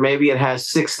later, maybe it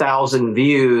has 6,000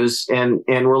 views and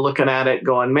we're looking at it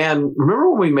going, man,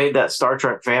 remember when we made that Star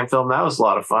Trek fan film? That was a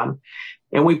lot of fun.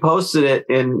 And we posted it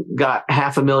and got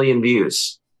 500,000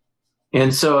 views.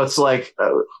 And so it's like,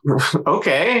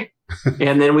 okay.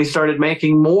 And then we started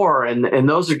making more and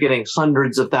those are getting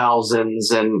hundreds of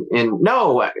thousands. And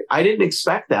no, I didn't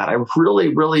expect that. I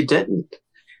really, really didn't.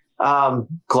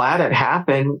 Glad it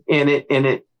happened.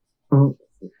 And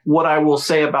what I will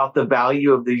say about the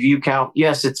value of the view count,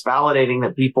 yes, it's validating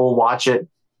that people watch it.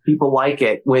 People like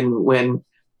it. When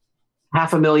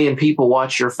 500,000 people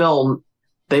watch your film,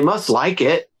 they must like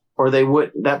it or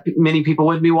that many people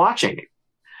wouldn't be watching it.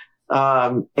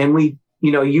 And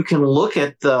you can look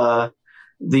at the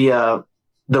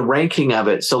ranking of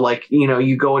it. So like,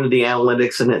 you go into the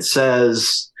analytics and it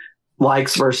says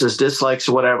likes versus dislikes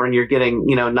or whatever, and you're getting,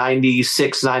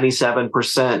 96,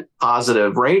 97%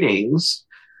 positive ratings.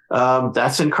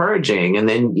 That's encouraging. And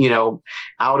then,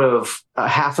 out of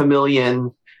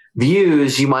 500,000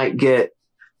 views, you might get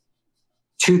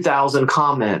 2,000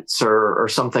 comments or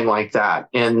something like that.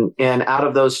 And out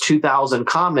of those 2,000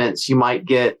 comments, you might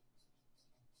get,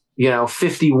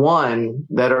 51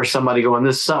 that are somebody going,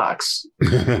 this sucks.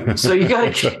 So you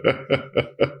got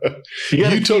to.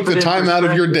 You took the time out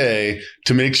of your day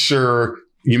to make sure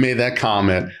you made that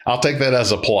comment. I'll take that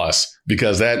as a plus,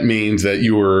 because that means that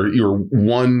you were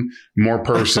one more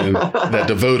person that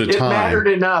devoted time. It mattered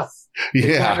enough. Yeah.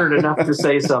 It mattered enough to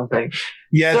say something.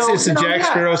 Yeah, it's a Jack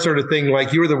Sparrow sort of thing.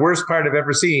 Like, you were the worst part I've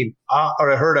ever seen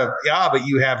or heard of. Yeah, but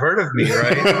you have heard of me,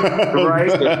 right? Right.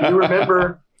 If you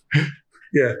remember.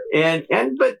 Yeah.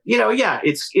 But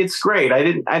it's great.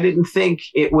 I didn't think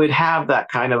it would have that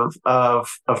kind of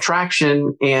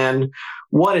traction. And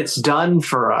what it's done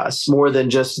for us, more than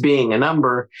just being a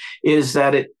number, is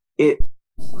that it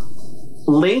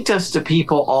linked us to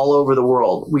people all over the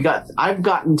world. I've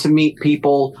gotten to meet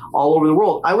people all over the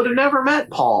world. I would have never met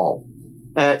Paul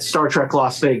at Star Trek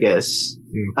Las Vegas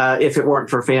if it weren't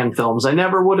for fan films. I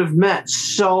never would have met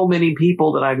so many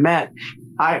people that I met.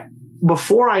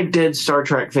 Before I did Star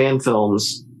Trek fan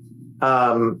films,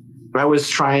 I was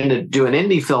trying to do an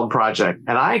indie film project,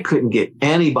 and I couldn't get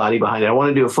anybody behind it. I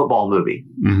wanted to do a football movie,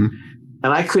 and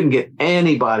I couldn't get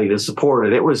anybody to support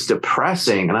it. It was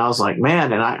depressing. And I was like,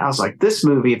 man, and I was like, this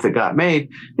movie, if it got made,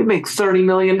 it'd make $30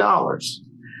 million,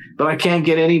 but I can't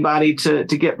get anybody to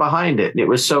get behind it. And it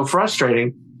was so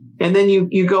frustrating. And then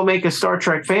you go make a Star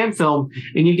Trek fan film,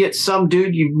 and you get some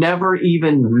dude you've never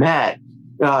even met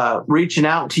reaching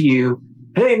out to you.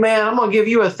 Hey man, I'm gonna give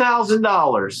you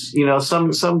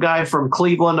 $1,000. Some guy from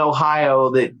Cleveland, Ohio,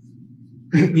 that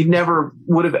you never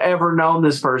would have ever known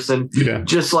this person. Yeah.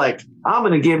 Just like, I'm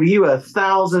gonna give you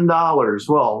 $1,000.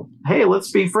 Well, hey, let's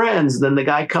be friends. Then the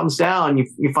guy comes down.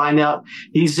 You find out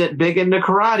he's big into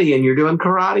karate, and you're doing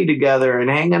karate together and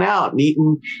hanging out and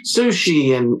eating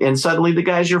sushi, and suddenly the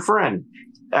guy's your friend.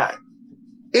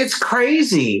 It's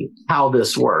crazy how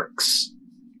this works.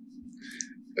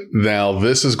 Now,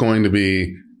 this is going to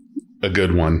be a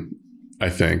good one, I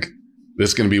think. This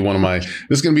is going to be one of my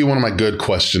good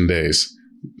question days.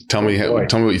 Tell me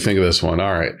what you think of this one.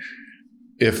 All right.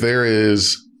 If there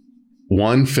is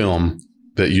one film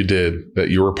that you did, that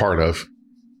you were part of,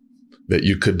 that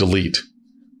you could delete,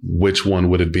 which one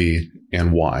would it be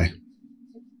and why?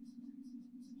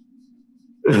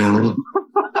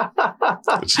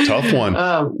 It's a tough one.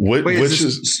 Which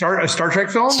is a Star Trek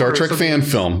film? Star Trek fan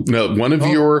film. No, one of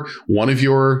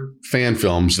your fan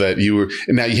films that you were.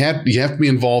 Now you have to be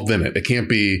involved in it. It can't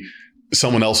be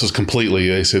someone else's completely.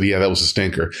 They said, yeah, that was a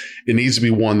stinker. It needs to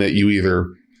be one that you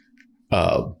either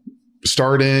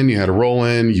starred in, you had a role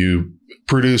in, you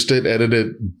produced it,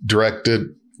 edited, directed,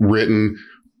 written.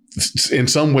 In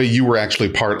some way, you were actually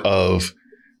part of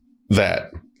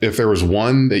that. If there was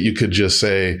one that you could just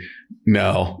say,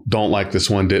 no, don't like this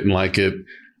one, didn't like it,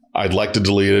 I'd like to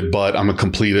delete it, but I'm a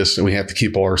completist and we have to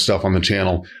keep all our stuff on the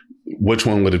channel, which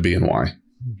one would it be and why?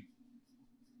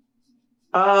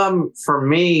 For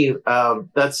me,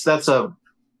 that's a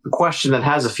question that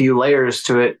has a few layers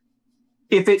to it.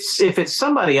 If it's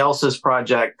somebody else's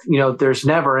project, there's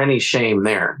never any shame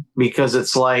there, because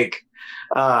it's like,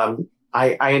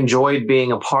 I enjoyed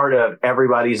being a part of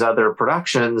everybody's other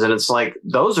productions. And it's like,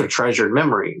 those are treasured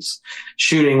memories.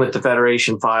 Shooting with the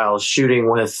Federation Files, shooting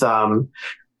with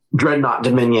Dreadnought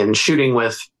Dominion, shooting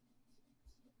with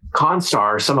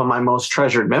Constar, some of my most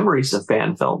treasured memories of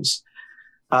fan films.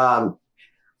 I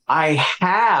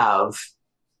have,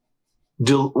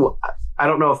 I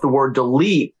don't know if the word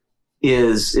delete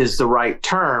is the right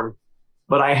term,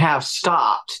 but I have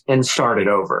stopped and started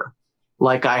over.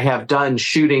 Like, I have done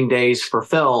shooting days for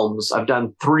films. I've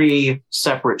done 3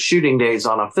 separate shooting days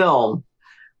on a film,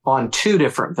 on 2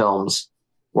 different films,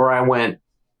 where I went,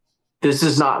 this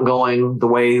is not going the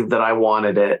way that I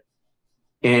wanted it.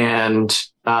 And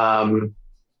I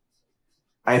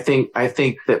think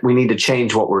that we need to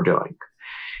change what we're doing.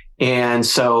 And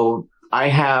so I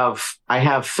have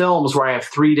films where I have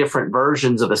 3 different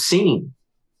versions of a scene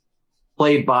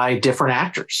played by different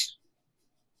actors.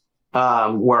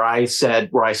 Where I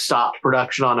stopped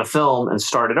production on a film and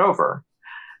started over.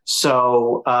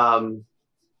 So,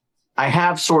 I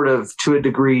have sort of, to a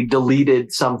degree,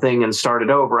 deleted something and started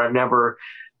over. I've never,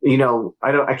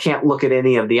 I can't look at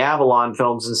any of the Avalon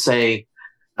films and say,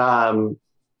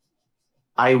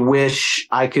 I wish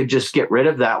I could just get rid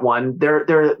of that one. There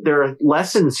are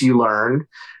lessons you learn.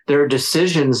 There are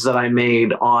decisions that I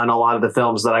made on a lot of the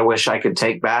films that I wish I could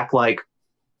take back, like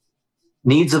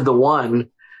Needs of the One.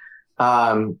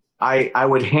 I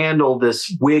would handle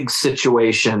this wig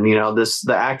situation.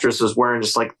 The actress was wearing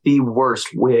just like the worst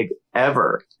wig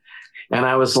ever. And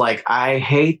I was like, I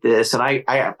hate this. And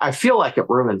I feel like it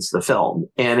ruins the film.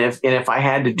 And if I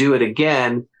had to do it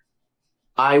again,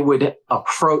 I would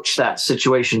approach that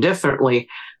situation differently.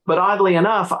 But oddly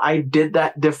enough, I did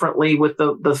that differently with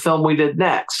the film we did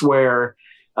next, where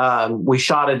we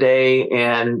shot a day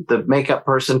and the makeup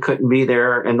person couldn't be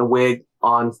there and the wig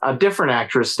on a different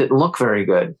actress didn't look very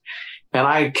good. And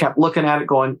I kept looking at it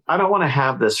going, I don't want to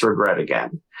have this regret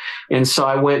again. And so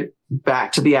I went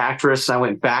back to the actress. I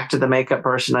went back to the makeup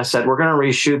person. I said, we're going to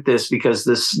reshoot this because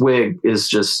this wig is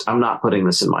just, I'm not putting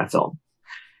this in my film.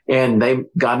 And they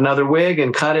got another wig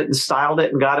and cut it and styled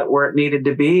it and got it where it needed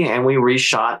to be. And we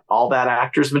reshot all that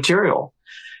actor's material.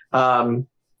 There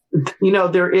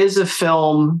is a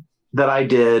film that I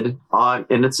did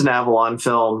and it's an Avalon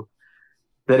film,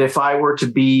 that if I were to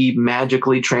be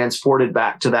magically transported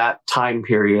back to that time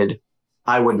period,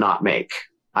 I would not make.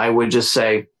 I would just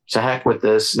say, to heck with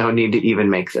this. No need to even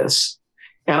make this.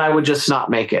 And I would just not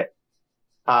make it.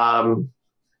 I'm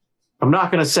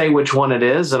not going to say which one it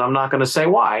is, and I'm not going to say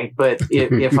why, but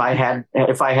if I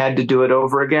had to do it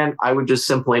over again, I would just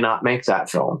simply not make that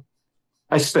film.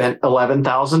 I spent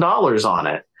 $11,000 on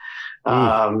it.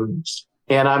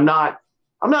 And I'm not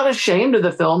ashamed of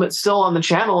the film. It's still on the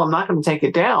channel. I'm not going to take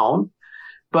it down.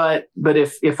 But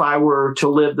if I were to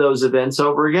live those events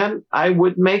over again, I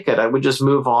would make it. I would just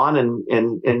move on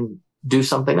and do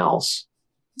something else.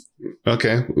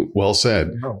 Okay. Well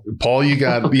said. Paul, you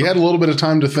had a little bit of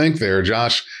time to think there.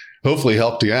 Josh hopefully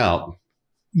helped you out.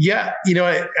 Yeah.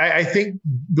 I think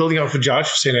building off what Josh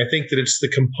was saying, I think that it's the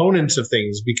components of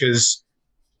things, because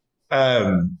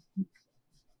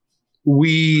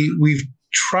we've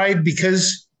tried,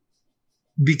 because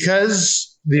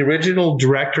the original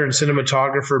director and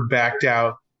cinematographer backed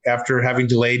out after having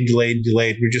delayed.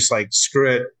 We're just like,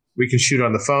 screw it. We can shoot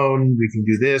on the phone. We can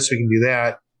do this. We can do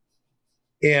that.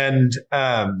 And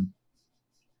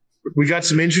we got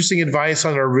some interesting advice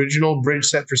on our original bridge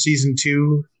set for season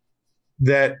 2,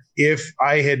 that if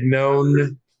I had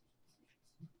known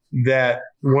that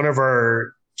one of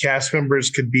our cast members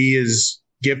could be as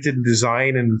gifted in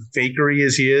design and fakery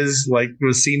as he is, like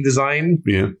with scene design,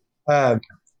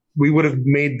 we would have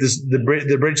made the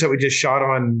bridge that we just shot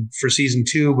on for season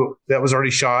 2, but that was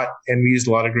already shot and we used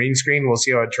a lot of green screen. We'll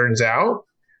see how it turns out.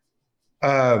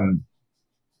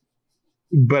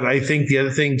 But I think the other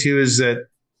thing too is that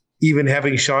even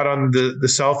having shot on the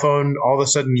cell phone, all of a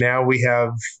sudden now we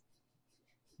have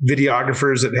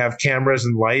videographers that have cameras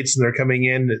and lights, and they're coming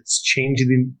in. It's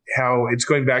changing how it's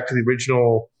going back to the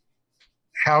original,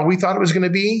 how we thought it was going to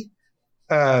be.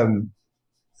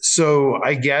 So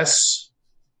I guess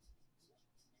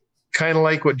kind of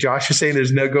like what Josh is saying,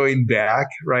 there's no going back,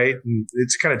 right? And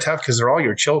it's kind of tough because they're all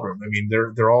your children. I mean,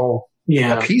 they're all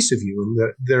a piece of you,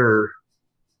 and they're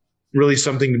really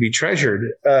something to be treasured.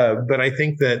 But I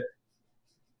think that,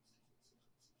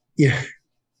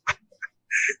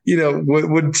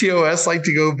 would TOS like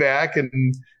to go back and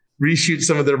reshoot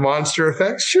some of their monster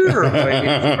effects? Sure. I mean,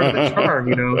 it's part of the charm,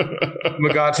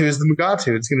 Mugatu is the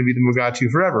Mugatu. It's going to be the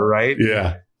Mugatu forever, right?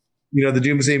 Yeah. The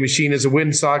Doomsday Machine is a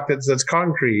windsock that's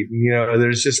concrete. And,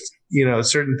 there's just,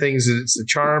 certain things that it's the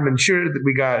charm, and sure that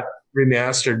we got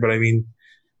remastered. But I mean,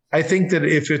 I think that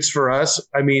if it's for us,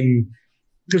 I mean,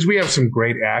 because we have some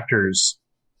great actors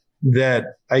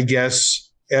that I guess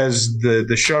as the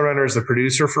showrunners, the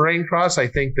producer for Rain Cross, I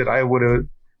think that I would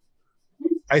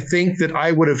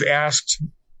have asked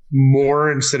more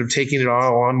instead of taking it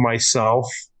all on myself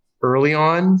early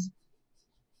on,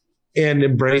 and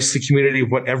embrace the community of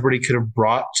what everybody could have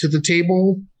brought to the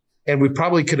table. And we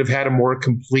probably could have had a more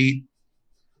complete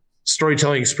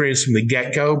storytelling experience from the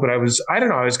get-go. But I was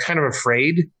kind of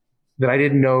afraid that I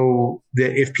didn't know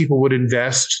that if people would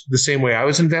invest the same way I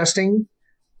was investing.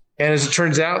 And as it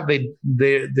turns out,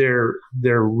 they're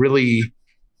really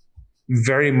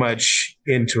very much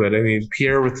into it. I mean,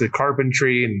 Pierre with the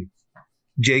carpentry, and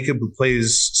Jacob, who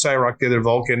plays Cyrock, the other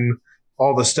Vulcan,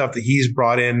 all the stuff that he's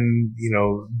brought in,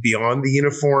 beyond the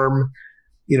uniform.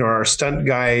 Our stunt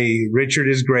guy, Richard,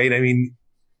 is great. I mean,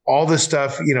 all this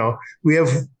stuff, we have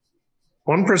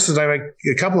one person, I like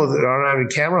a couple of that are on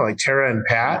camera, like Tara and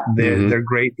Pat. They're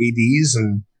great ADs.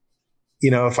 And,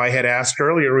 if I had asked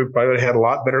earlier, we probably would have had a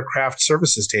lot better craft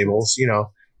services tables,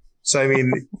 So, I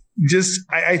mean,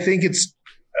 I think it's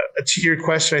to your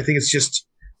question. I think it's just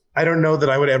I don't know that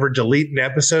I would ever delete an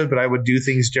episode, but I would do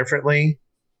things differently.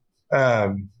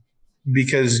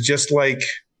 Because just like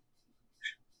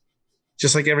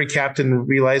every captain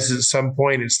realizes at some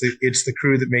point, it's the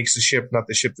crew that makes the ship, not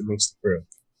the ship that makes the crew.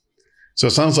 So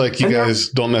it sounds like you guys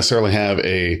don't necessarily have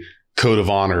a code of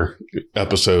honor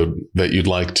episode that you'd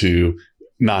like to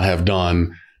not have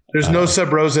done. There's no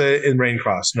Sub Rosa in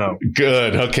Raincross. No.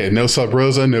 Good. Okay. No Sub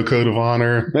Rosa, no code of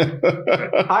honor.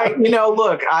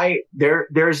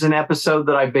 There's an episode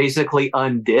that I basically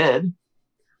undid.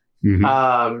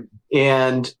 Mm-hmm.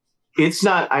 And it's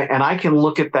not, and I can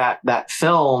look at that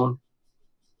film.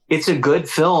 It's a good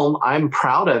film. I'm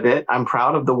proud of it. I'm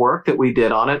proud of the work that we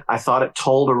did on it. I thought it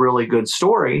told a really good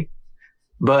story,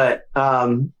 but,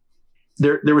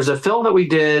 there was a film that we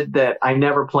did that I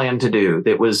never planned to do.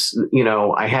 That was,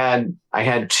 I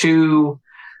had two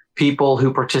people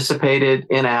who participated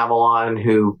in Avalon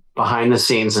who behind the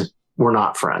scenes were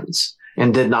not friends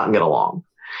and did not get along.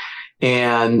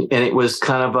 And it was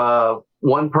kind of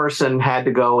one person had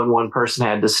to go and one person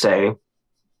had to stay.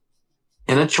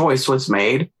 And a choice was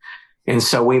made. And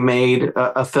so we made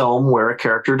a film where a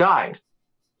character died.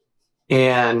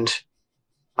 And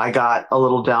I got a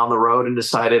little down the road and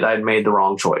decided I'd made the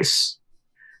wrong choice.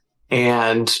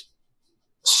 And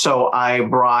so I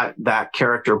brought that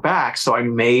character back. So I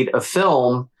made a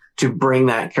film to bring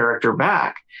that character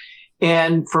back.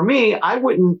 And for me, I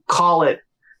wouldn't call it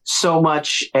so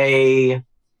much a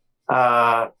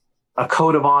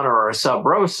code of honor or a Sub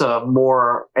Rosa,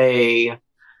 more a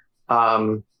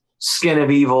Skin of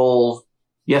Evil,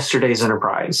 Yesterday's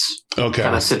Enterprise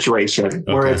kind of situation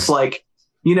where it's like,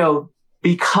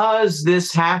 because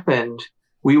this happened,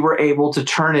 we were able to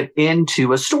turn it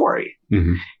into a story.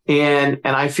 Mm-hmm. And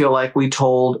I feel like we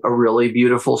told a really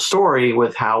beautiful story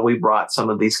with how we brought some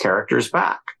of these characters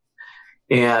back.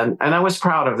 And I was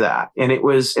proud of that. And it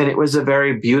was a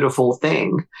very beautiful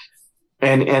thing.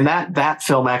 And that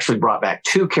film actually brought back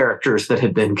two characters that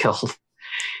had been killed.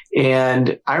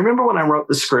 And I remember when I wrote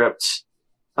the script,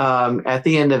 at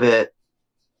the end of it,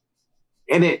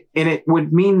 and it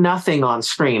would mean nothing on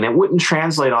screen. It wouldn't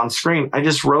translate on screen. I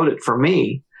just wrote it for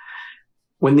me.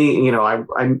 When I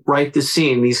write the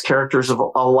scene, these characters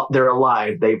they're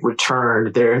alive. They've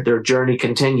returned. Their journey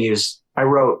continues. I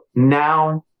wrote,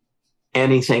 now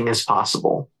anything is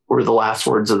possible, were the last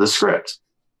words of the script.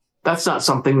 That's not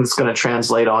something that's going to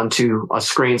translate onto a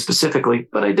screen specifically,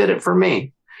 but I did it for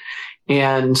me.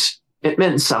 And it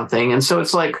meant something. And so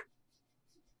it's like,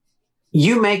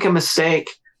 you make a mistake.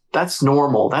 That's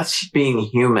normal. That's being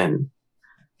human.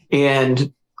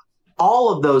 And all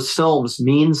of those films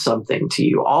mean something to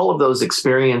you. All of those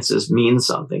experiences mean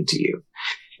something to you.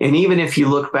 And even if you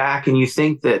look back and you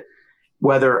think that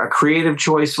whether a creative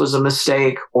choice was a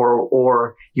mistake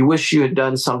or you wish you had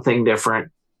done something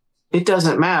different, it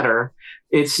doesn't matter.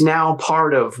 It's now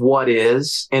part of what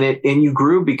is, and you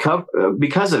grew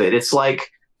because of it. It's like,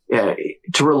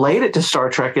 to relate it to Star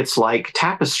Trek, it's like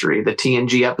Tapestry, the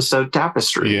TNG episode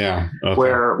Tapestry,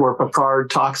 where Picard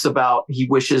talks about he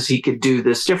wishes he could do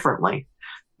this differently.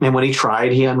 And when he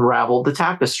tried, he unraveled the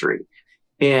tapestry.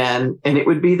 And it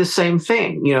would be the same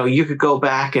thing. You could go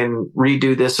back and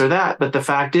redo this or that, but the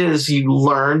fact is you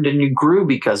learned and you grew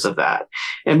because of that.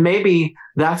 And maybe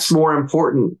that's more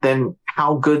important than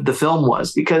how good the film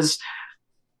was, because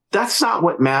that's not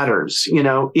what matters.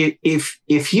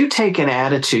 If you take an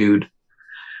attitude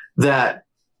that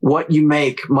what you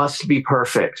make must be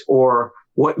perfect or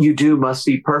what you do must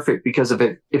be perfect, because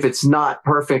if it's not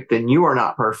perfect, then you are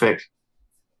not perfect,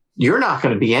 you're not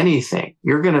going to be anything.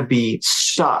 You're going to be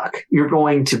stuck. You're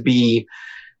going to be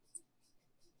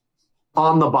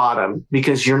on the bottom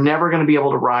because you're never going to be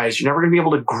able to rise. You're never going to be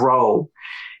able to grow.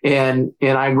 And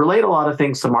I relate a lot of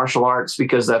things to martial arts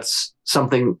because that's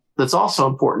something that's also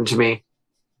important to me.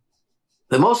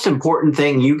 The most important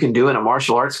thing you can do in a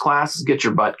martial arts class is get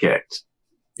your butt kicked.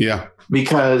 Yeah.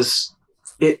 Because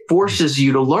it forces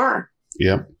you to learn.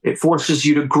 Yeah. It forces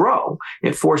you to grow.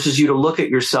 It forces you to look at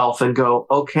yourself and go,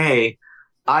 okay,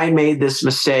 I made this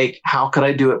mistake. How could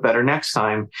I do it better next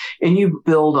time? And you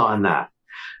build on that.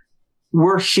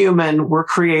 We're human. We're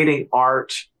creating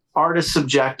art. Art is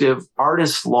subjective. Art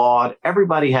is flawed.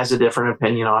 Everybody has a different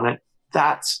opinion on it.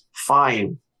 That's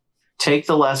fine. Take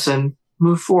the lesson,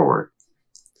 move forward.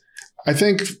 I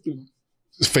think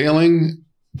failing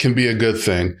can be a good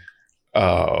thing.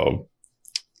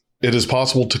 It is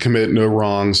possible to commit no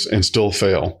wrongs and still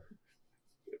fail.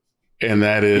 And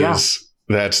that is,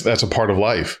 that's a part of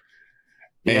life.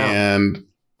 Yeah. And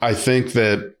I think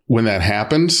that when that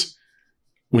happens,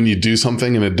 when you do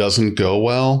something and it doesn't go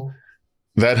well,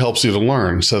 that helps you to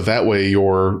learn. So that way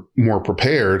you're more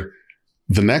prepared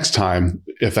the next time,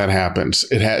 if that happens,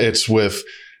 it's with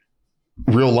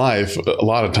real life. A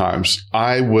lot of times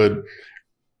I would,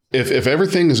 if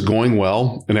everything is going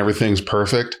well and everything's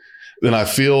perfect, then I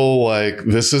feel like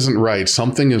this isn't right.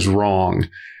 Something is wrong.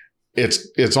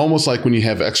 It's almost like when you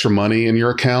have extra money in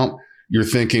your account, you're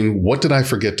thinking, what did I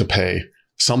forget to pay?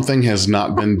 Something has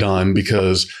not been done,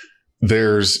 because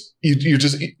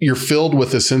you're filled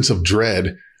with a sense of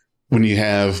dread when you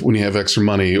have extra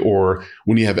money or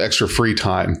when you have extra free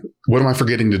time. What am I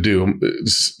forgetting to do?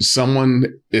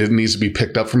 It needs to be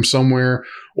picked up from somewhere,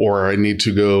 or I need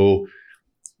to go,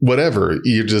 whatever.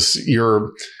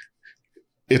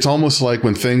 It's almost like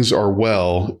when things are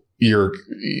well,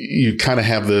 you kind of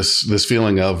have this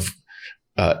feeling of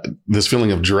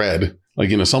dread,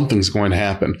 like, something's going to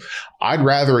happen. I'd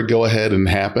rather it go ahead and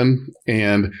happen.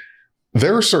 And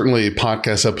there are certainly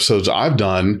podcast episodes I've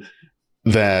done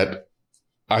that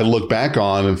I look back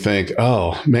on and think,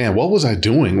 oh man, what was I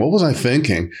doing? What was I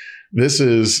thinking? This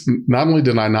is, not only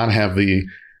did I not have the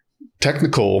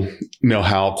technical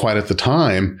know-how quite at the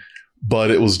time, but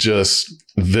it was just,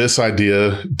 this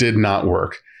idea did not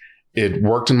work. It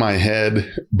worked in my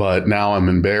head, but now I'm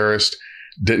embarrassed.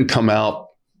 Didn't come out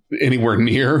anywhere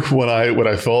near what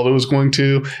I felt it was going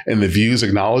to, and the views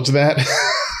acknowledge that.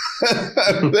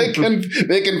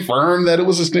 they confirm that it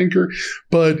was a stinker.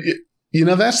 But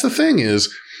that's the thing,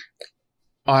 is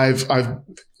I've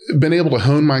been able to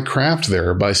hone my craft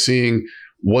there by seeing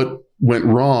what went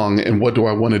wrong and what do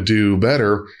I want to do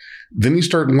better. Then you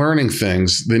start learning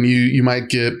things. Then you might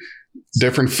get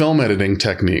different film editing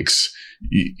techniques.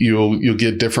 You'll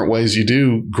get different ways you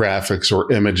do graphics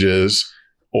or images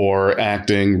or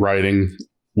acting, writing,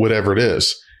 whatever it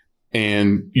is.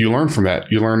 And you learn from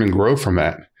that. You learn and grow from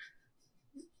that.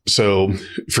 So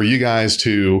for you guys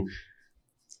to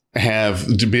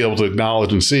be able to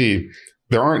acknowledge and see,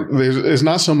 there's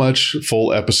not so much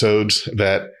full episodes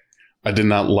that I did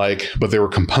not like, but there were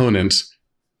components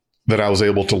that I was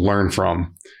able to learn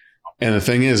from. And the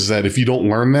thing is that if you don't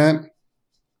learn that,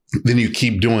 then you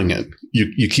keep doing it.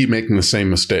 You keep making the same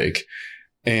mistake.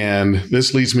 And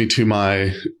this leads me to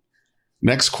my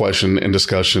next question and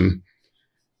discussion.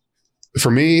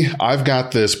 For me, I've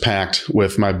got this pact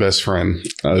with my best friend.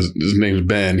 His name is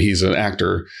Ben. He's an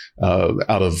actor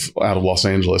out of Los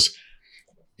Angeles.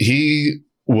 He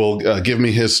will give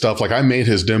me his stuff. Like, I made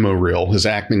his demo reel, his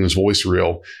acting, his voice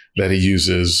reel that he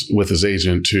uses with his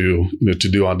agent to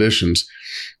do auditions.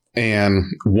 And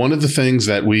one of the things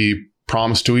that we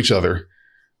promised to each other,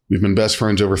 we've been best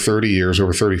friends over 30 years,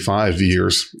 over 35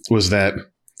 years, was that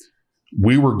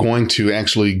we were going to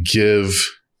actually give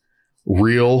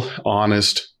real,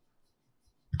 honest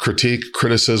critique,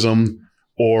 criticism,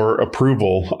 or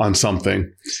approval on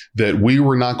something, that we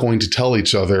were not going to tell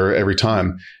each other every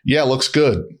time, yeah, looks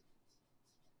good.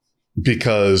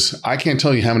 Because I can't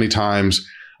tell you how many times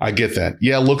I get that.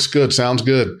 Yeah, looks good, sounds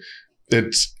good.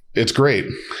 It's great.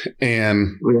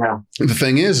 And the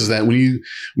thing is that when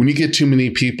you get too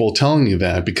many people telling you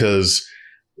that, because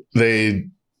they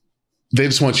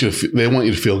just want you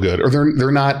to feel good, or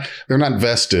they're not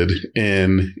vested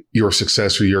in your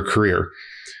success or your career.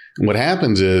 And what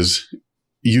happens is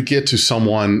you get to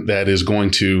someone that is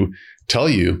going to tell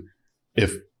you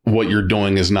if what you're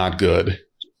doing is not good.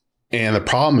 And the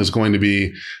problem is going to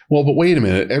be, well, but wait a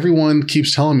minute. Everyone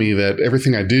keeps telling me that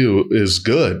everything I do is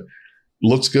good,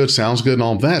 looks good, sounds good, and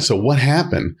all of that. So what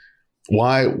happened?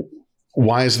 Why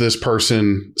is this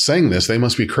person saying this? They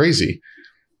must be crazy.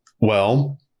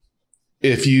 Well,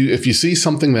 if you see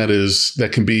something that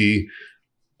can be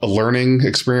a learning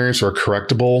experience or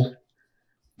correctable,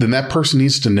 then that person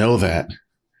needs to know that.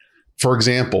 For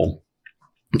example,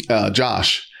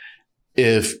 Josh,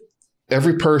 if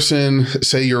every person,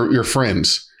 say your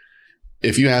friends,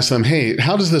 if you ask them, hey,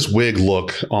 how does this wig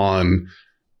look on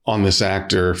this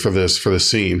actor for this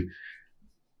scene?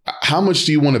 How much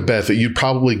do you want to bet that you'd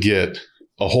probably get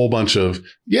a whole bunch of,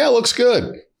 yeah, it looks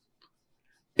good.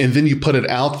 And then you put it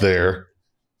out there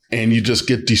and you just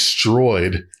get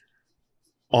destroyed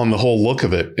on the whole look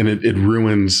of it. And it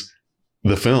ruins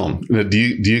the film. Do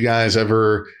you guys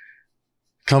ever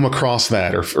come across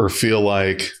that or feel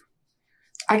like?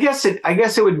 I guess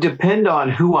it would depend on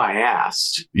who I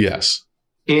asked. Yes.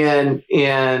 And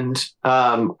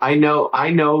I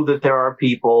know that there are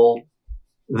people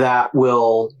that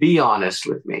will be honest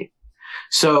with me.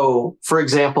 So, for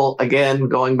example, again,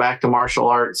 going back to martial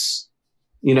arts,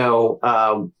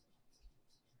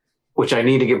 which I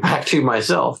need to get back to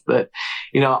myself, but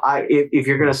if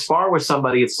you're going to spar with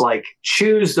somebody, it's like,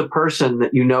 choose the person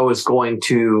that is going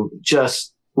to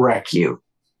just wreck you.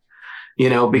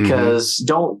 because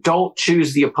don't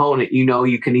choose the opponent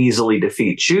you can easily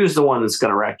defeat. Choose the one that's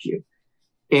going to wreck you.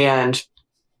 And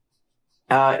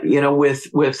with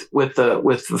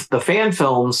the fan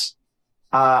films,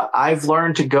 I've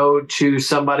learned to go to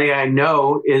somebody I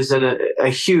know is a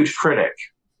huge critic,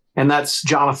 and that's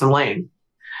Jonathan Lane.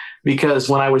 Because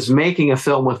when I was making a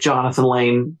film with Jonathan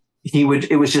Lane,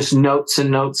 it was just notes and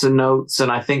notes and notes,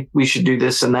 and I think we should do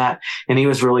this and that, and he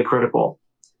was really critical.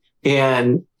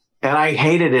 And I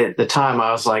hated it at the time.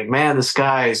 I was like, man, this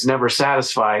guy is never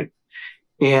satisfied.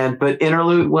 But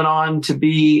Interlude went on to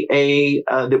be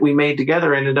that we made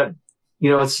together, ended up,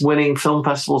 it's winning film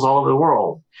festivals all over the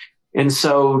world. And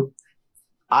so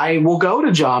I will go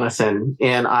to Jonathan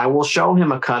and I will show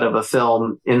him a cut of a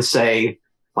film and say,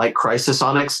 like Crisis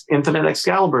on Infinite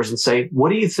Excaliburs, and say, what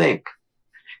do you think?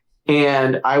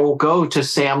 And I will go to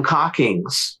Sam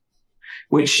Cockings,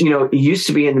 which, it used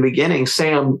to be in the beginning,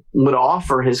 Sam would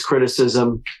offer his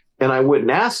criticism and I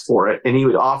wouldn't ask for it. And he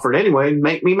would offer it anyway and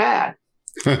make me mad.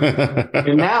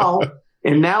 And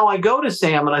now I go to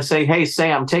Sam and I say, hey,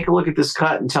 Sam, take a look at this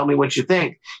cut and tell me what you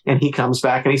think. And he comes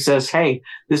back and he says, hey,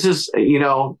 this is,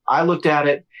 I looked at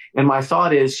it and my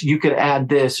thought is you could add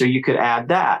this or you could add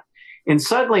that. And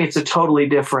suddenly it's a totally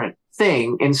different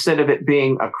thing. Instead of it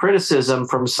being a criticism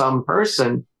from some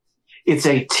person, it's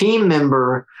a team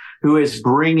member who is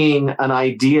bringing an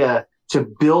idea to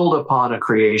build upon a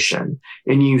creation,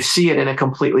 and you see it in a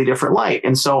completely different light.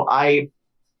 And so I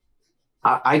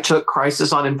took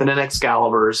Crisis on Infinite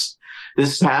Excaliburs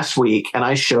this past week and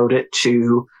I showed it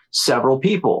to several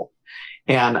people.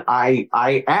 And I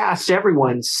asked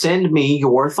everyone, send me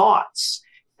your thoughts.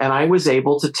 And I was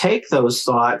able to take those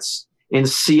thoughts and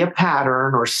see a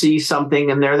pattern or see something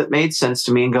in there that made sense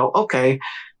to me and go, okay,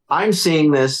 I'm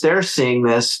seeing this, they're seeing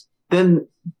this. Then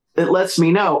it lets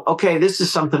me know, okay, this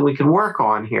is something we can work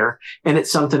on here, and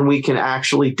it's something we can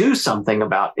actually do something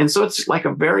about. And so it's like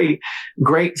a very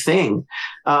great thing.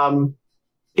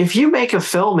 If you make a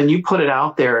film and you put it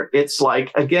out there, it's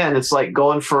like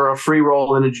going for a free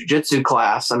roll in a jiu-jitsu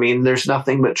class. I mean, there's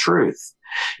nothing but truth.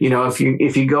 If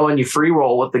you go and you free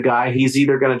roll with the guy, he's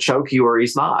either going to choke you or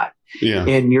he's not. Yeah.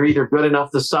 And you're either good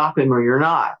enough to stop him or you're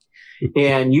not.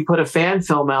 And you put a fan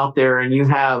film out there and you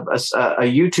have a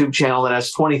YouTube channel that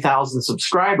has 20,000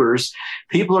 subscribers,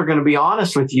 people are going to be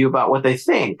honest with you about what they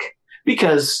think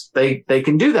because they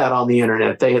can do that on the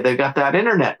internet. They've got that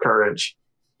internet courage.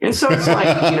 And so it's like,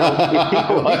 if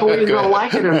people either don't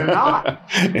like it or they're not.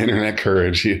 Internet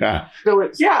courage. Yeah.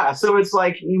 So it's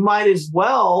like, you might as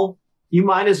well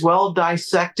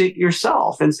dissect it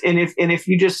yourself. And if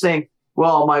you just think,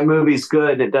 well, my movie's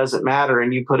good, it doesn't matter,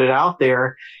 and you put it out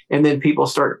there, and then people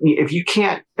start, if you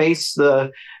can't face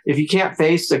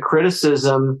the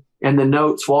criticism and the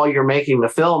notes while you're making the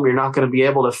film, you're not going to be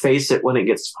able to face it when it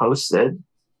gets posted.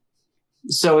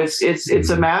 So it's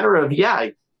a matter of,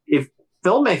 if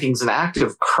filmmaking's an act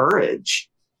of courage,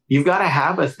 you've got to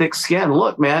have a thick skin.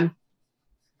 Look, man,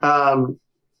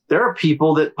 there are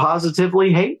people that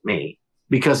positively hate me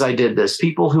because I did this.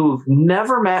 People who've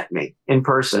never met me in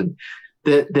person,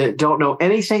 that don't know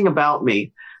anything about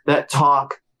me, that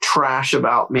talk trash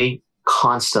about me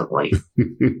constantly.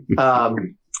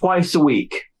 Twice a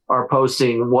week are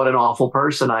posting what an awful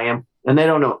person I am, and they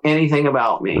don't know anything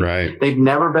about me. Right. They've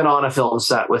never been on a film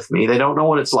set with me. They don't know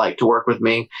what it's like to work with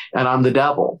me, and I'm the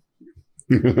devil.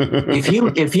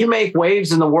 If you make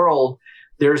waves in the world,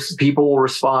 there's people will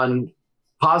respond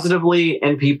positively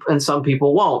and some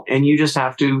people won't. And you just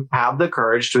have to have the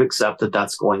courage to accept that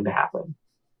that's going to happen.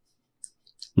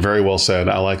 Very well said.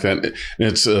 I like that.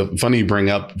 It's funny you bring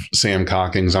up Sam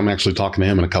Cockings. I'm actually talking to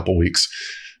him in a couple weeks.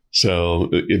 So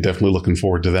definitely looking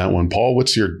forward to that one. Paul,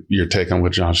 what's your take on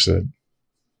what Josh said?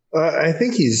 I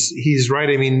think he's right.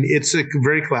 I mean, it's a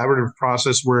very collaborative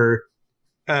process where,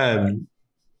 like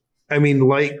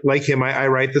him, I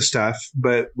write the stuff,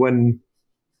 but when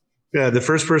the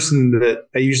first person that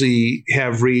I usually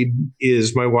have read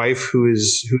is my wife,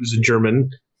 who's a German.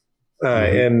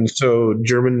 And so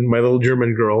my little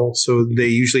German girl. So they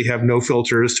usually have no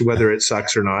filter as to whether it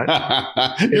sucks or not.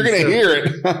 You're going to hear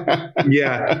it.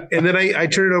 Yeah. And then I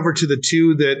turn it over to the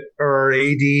two that are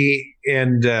AD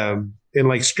and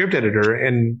like script editor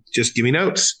and just give me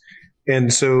notes.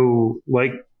 And so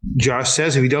like Josh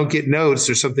says, if you don't get notes,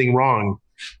 there's something wrong.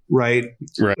 Right.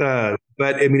 But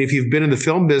I mean, if you've been in the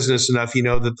film business enough, you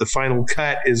know that the final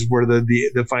cut is where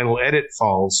the final edit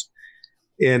falls.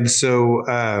 And so,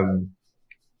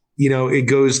 it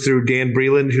goes through Dan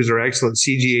Breland, who's our excellent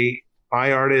CGI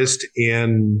artist,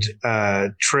 and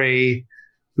Trey,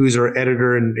 who's our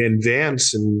editor, and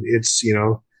Vance. And it's,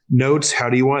 notes. How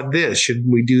do you want this? Should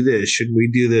we do this? Should we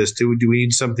do this? Do we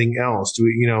need something else? Do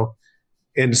we,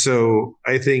 and so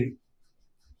I think,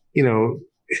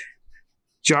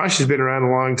 Josh has been around a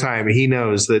long time, and he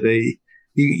knows that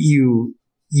you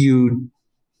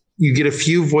get a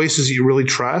few voices you really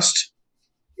trust,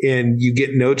 and you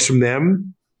get notes from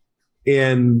them.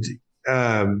 And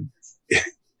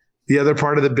the other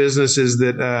part of the business is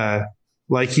that,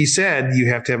 like he said, you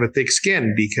have to have a thick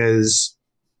skin, because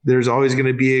there's always going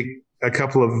to be a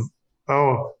couple of,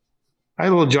 hi,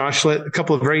 little Josh, a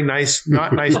couple of very nice,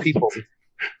 not nice people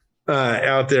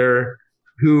out there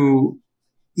who,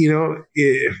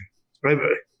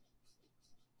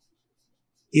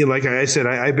 like I said,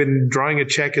 I've been drawing a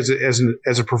check as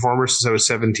a performer since I was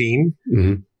 17.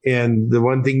 Mm-hmm. And the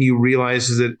one thing you realize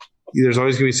is that there's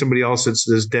always going to be somebody else that's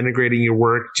denigrating your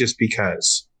work just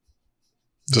because.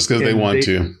 Just because they want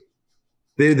to.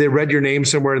 They read your name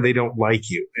somewhere and they don't like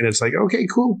you. And it's like, okay,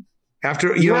 cool.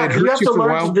 After, you have to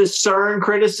learn to discern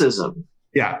criticism.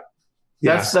 Yeah.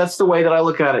 That's the way that I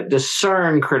look at it.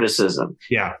 Discern criticism.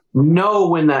 Yeah. Know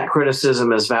when that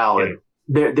criticism is valid.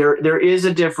 Yeah. There is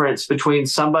a difference between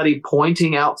somebody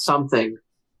pointing out something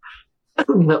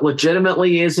that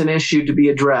legitimately is an issue to be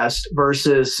addressed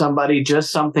versus somebody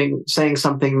just saying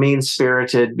something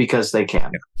mean-spirited because they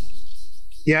can.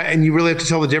 Yeah, and you really have to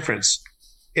tell the difference.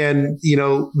 And,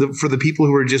 for the people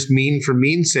who are just mean for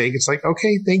mean's sake, it's like,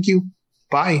 okay, thank you.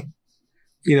 Bye.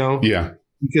 Yeah.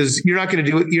 Because you're not going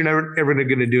to do it. You're never ever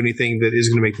going to do anything that is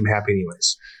going to make them happy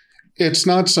anyways. It's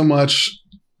not so much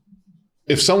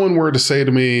if someone were to say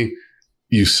to me,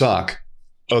 you suck.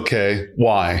 Okay,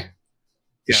 why?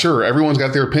 Yeah. Sure, everyone's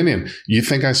got their opinion. You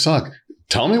think I suck.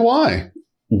 Tell me why.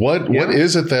 What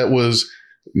is it that was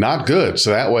not good? So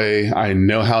that way I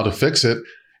know how to fix it.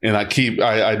 And I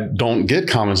don't get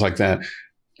comments like that.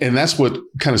 And that's what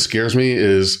kind of scares me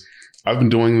is I've been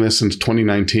doing this since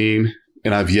 2019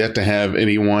 and I've yet to have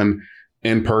anyone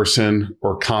in person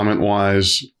or comment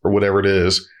wise or whatever it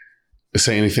is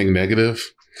say anything negative.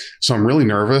 So I'm really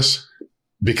nervous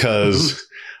because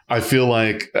I feel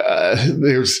like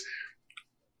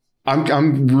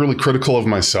I'm really critical of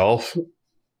myself,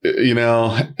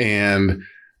 and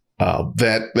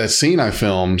that scene I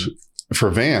filmed for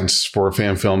Vance for a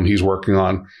fan film he's working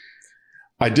on,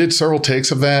 I did several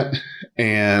takes of that,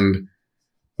 and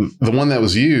the one that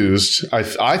was used,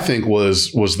 I think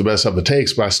was the best of the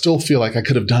takes, but I still feel like I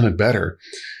could have done it better.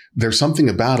 There's something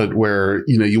about it where,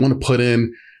 you want to put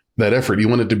in that effort. You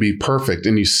want it to be perfect,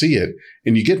 and you see it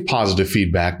and you get positive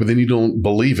feedback, but then you don't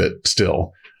believe it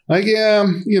still. Like, yeah,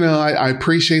 I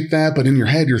appreciate that. But in your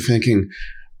head, you're thinking,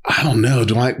 I don't know.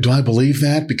 Do I believe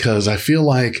that? Because I feel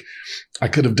like I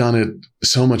could have done it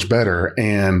so much better.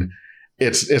 And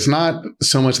it's not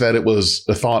so much that it was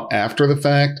a thought after the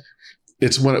fact.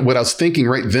 It's what I was thinking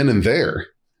right then and there.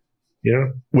 Yeah.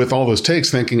 With all those takes,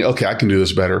 thinking, okay, I can do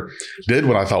this better. Did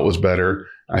what I thought was better.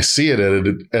 I see it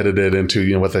edited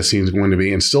into, what that scene is going to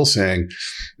be, and still saying,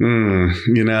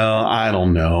 I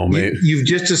don't know. You've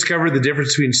just discovered the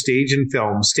difference between stage and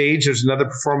film. Stage, there's another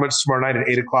performance tomorrow night at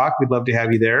 8:00. We'd love to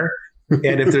have you there.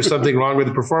 And if there's something wrong with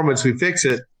the performance, we fix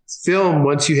it. Film,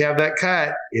 once you have that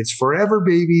cut, it's forever,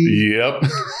 baby. Yep.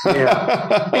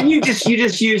 Yeah. And you just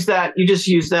use that. You just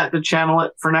use that to channel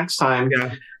it for next time.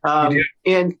 Yeah.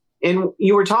 And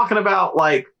you were talking about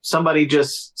like somebody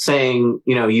just saying,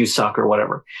 you suck or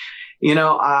whatever.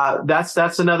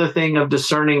 That's another thing of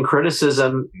discerning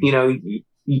criticism.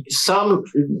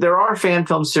 There are fan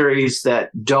film series that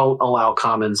don't allow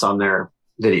comments on their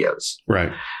videos.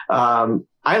 Right.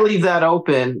 I leave that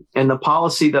open. And the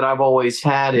policy that I've always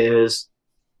had is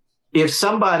if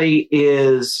somebody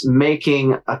is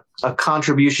making a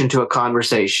contribution to a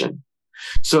conversation.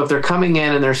 So if they're coming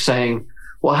in and they're saying,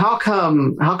 well, how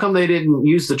come they didn't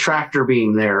use the tractor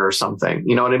beam there or something?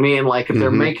 You know what I mean? Like if they're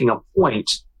making a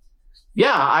point,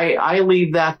 I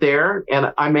leave that there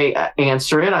and I may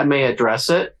answer it. I may address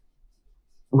it.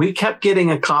 We kept getting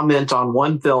a comment on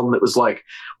one film that was like,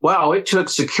 wow, it took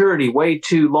security way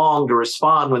too long to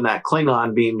respond when that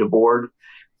Klingon beamed aboard.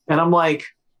 And I'm like,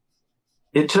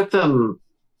 it took them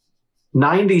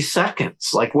 90 seconds.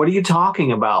 Like, what are you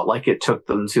talking about? Like it took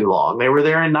them too long. They were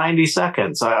there in 90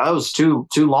 seconds. That was too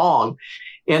long.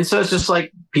 And so it's just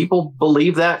like people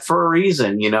believe that for a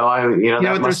reason,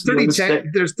 there's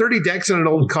 30 decks in an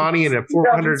old Connie and a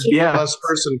 400 plus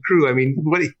person crew. I mean,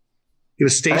 what it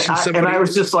was stationed. And I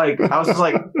was just like,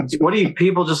 what do you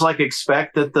people just like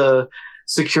expect that the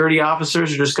security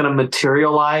officers are just going to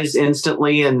materialize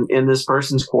instantly in this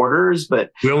person's quarters.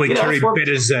 But we only carry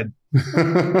Betazed.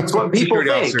 That's what people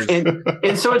think.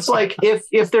 And so it's like,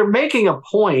 if they're making a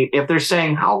point, if they're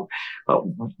saying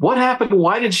what happened?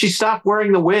 Why did she stop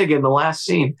wearing the wig in the last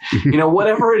scene?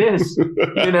 Whatever it is,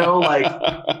 like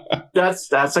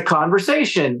that's a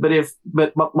conversation.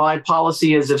 But my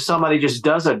policy is, if somebody just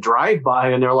does a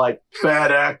drive-by and they're like,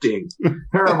 bad acting,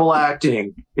 terrible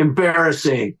acting,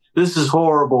 embarrassing, this is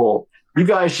horrible, you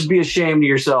guys should be ashamed of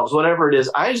yourselves, whatever it is,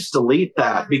 I just delete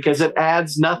that because it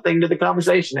adds nothing to the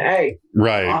conversation. Hey,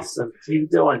 right. Awesome.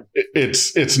 Keep doing.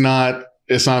 It's not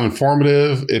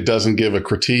informative. It doesn't give a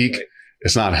critique. Right.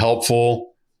 It's not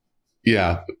helpful.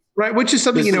 Yeah. Right. Which is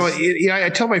something, I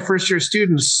tell my first year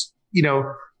students,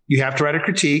 you have to write a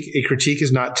critique. A critique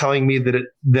is not telling me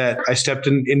that I stepped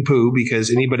in poo,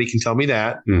 because anybody can tell me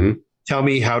that. Mm-hmm. Tell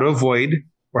me how to avoid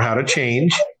or how to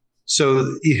change.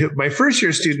 So my first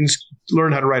year students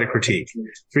learn how to write a critique.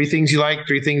 3 things you like,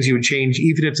 3 things you would change,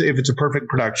 even if it's a perfect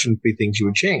production, 3 things you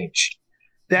would change.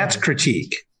 That's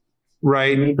critique,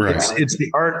 right? It's the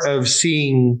art of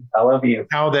seeing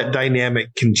how that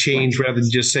dynamic can change, rather than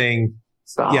just saying,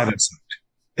 stop. Yeah,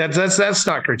 that's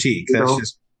not critique. That's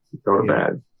just go to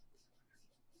bed.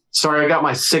 Sorry, I got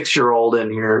my 6-year-old in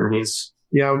here, and he's.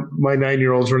 Yeah, my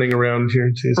 9-year-old's running around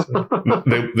here too.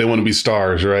 So. they want to be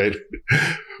stars, right?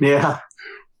 Yeah.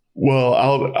 Well,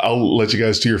 I'll let you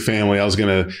guys to your family. I was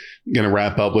gonna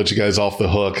wrap up, let you guys off the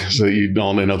hook so that you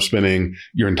don't end up spending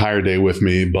your entire day with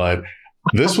me. But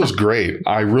this was great.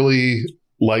 I really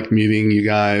like meeting you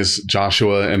guys,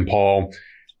 Joshua and Paul.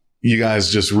 You guys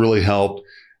just really helped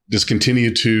just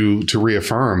continue to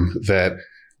reaffirm that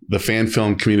the fan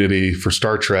film community for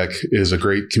Star Trek is a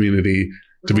great community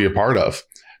to be a part of.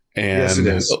 And yes, it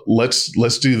is.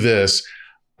 Let's do this.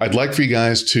 I'd like for you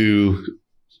guys to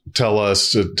tell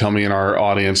me and our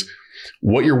audience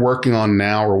what you're working on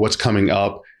now, or what's coming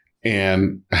up,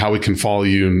 and how we can follow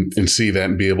you and see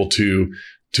that and be able to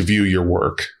view your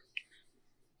work.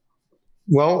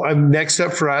 Well, next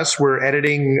up for us, we're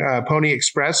editing Pony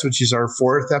Express, which is our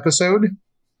 4th episode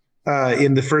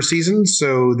in the first season.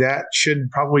 So that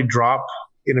should probably drop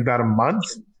in about a month.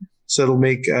 So it'll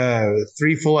make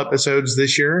 3 full episodes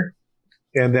this year.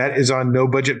 And that is on No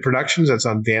Budget Productions. That's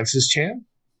on Vance's channel.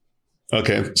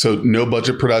 Okay. So No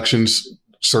Budget Productions,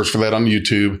 search for that on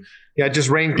YouTube. Yeah, just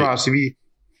Raincross.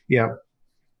 Yeah.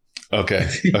 Okay.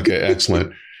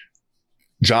 Excellent.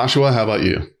 Joshua, how about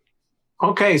you?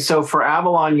 Okay. So for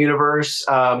Avalon Universe,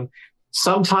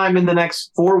 sometime in the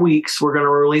next 4 weeks, we're going to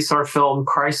release our film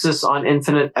Crisis on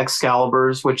Infinite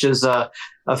Excaliburs, which is a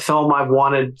film I've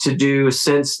wanted to do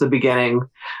since the beginning.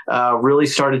 Really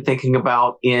started thinking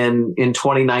about in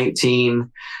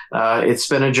 2019. It's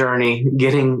been a journey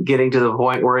getting to the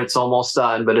point where it's almost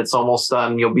done, but it's almost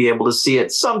done. You'll be able to see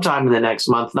it sometime in the next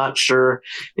month. Not sure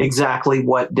exactly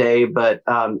what day, but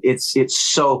it's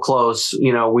so close.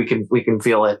 We can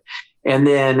feel it. And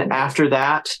then after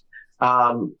that,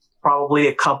 probably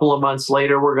a couple of months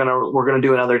later, we're gonna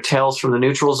do another Tales from the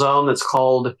Neutral Zone that's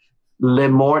called Le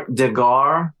Mort de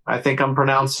Gare. I think I'm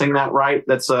pronouncing that right.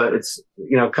 It's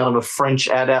kind of a French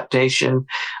adaptation.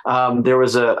 There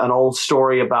was an old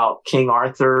story about King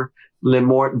Arthur, Le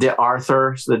Mort de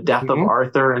Arthur, the death of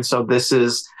Arthur, and so this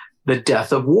is the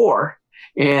death of war.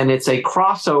 And it's a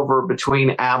crossover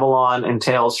between Avalon and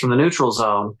Tales from the Neutral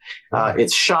Zone.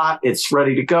 It's shot, it's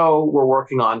ready to go. We're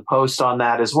working on post on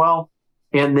that as well.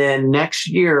 And then next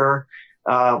year,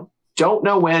 don't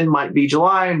know when, might be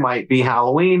July, might be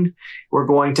Halloween, we're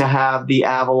going to have the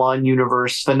Avalon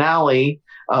Universe finale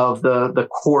of the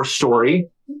core story.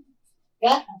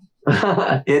 Yeah.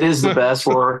 It is the best.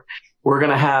 We're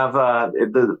going to have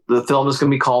the film is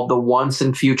going to be called The Once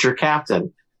and Future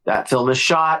Captain. That film is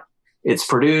shot. It's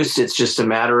produced. It's just a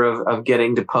matter of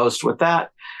getting to post with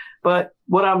that. But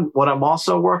what I'm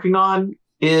also working on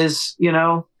is,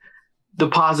 the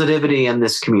positivity in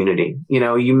this community.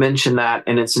 You mentioned that,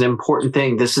 and it's an important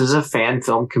thing. This is a fan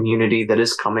film community that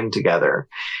is coming together.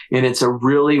 And it's a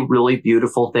really, really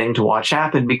beautiful thing to watch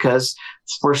happen, because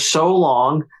for so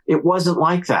long, it wasn't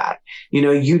like that.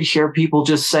 You'd hear people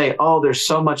just say, oh, there's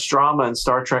so much drama in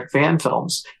Star Trek fan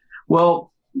films.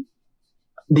 Well,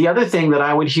 the other thing that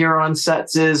I would hear on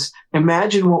sets is,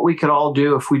 imagine what we could all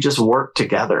do if we just worked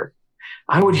together.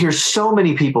 I would hear so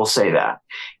many people say that.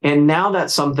 And now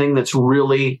that's something that's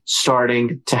really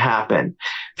starting to happen.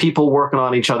 People working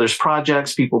on each other's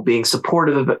projects, people being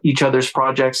supportive of each other's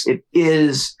projects. It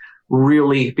is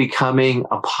really becoming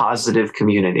a positive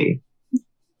community.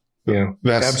 Yeah,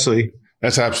 that's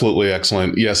absolutely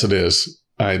excellent. Yes, it is.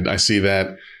 I see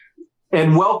that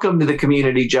And welcome to the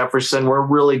community, Jefferson. We're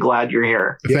really glad you're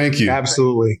here. Thank you.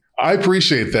 Absolutely. I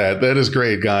appreciate that. That is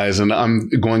great, guys. And I'm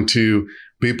going to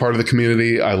be part of the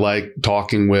community. I like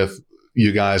talking with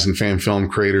you guys and fan film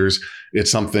creators.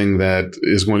 It's something that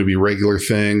is going to be a regular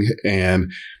thing.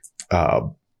 And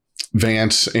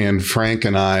Vance and Frank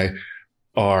and I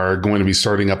are going to be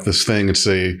starting up this thing. It's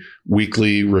a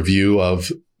weekly review of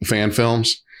fan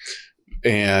films.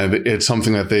 And it's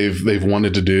something that they've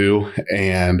wanted to do.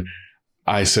 And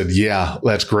I said, yeah,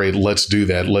 that's great. Let's do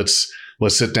that. Let's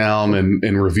sit down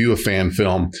and review a fan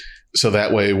film. So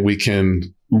that way we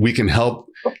can help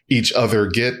each other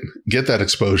get that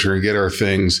exposure and get our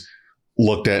things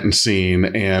looked at and seen.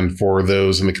 And for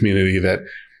those in the community that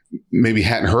maybe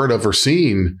hadn't heard of or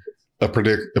seen a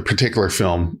particular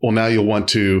film, well, now you'll want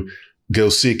to go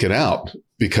seek it out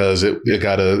because it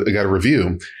got a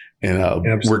review. And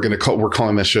we're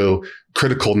calling that show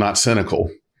Critical, Not Cynical.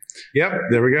 Yep,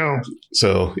 there we go.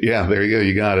 So yeah, there you go.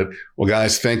 You got it. Well,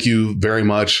 guys, thank you very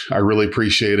much. I really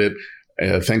appreciate it.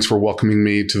 Thanks for welcoming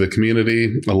me to the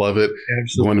community. I love it.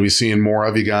 Absolutely. Going to be seeing more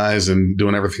of you guys and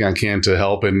doing everything I can to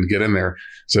help and get in there.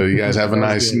 So you guys have a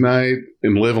nice night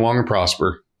and live long and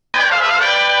prosper.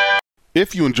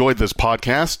 If you enjoyed this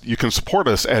podcast, you can support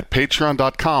us at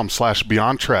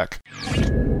patreon.com/BeyondTrek.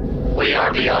 We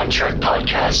are Beyond Trek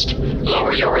Podcast.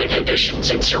 Lower your inhibitions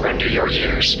and surrender your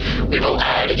years. We will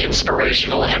add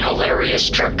inspirational and hilarious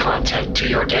Trek content to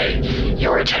your day.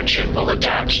 Your attention will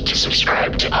adapt to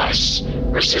subscribe to us.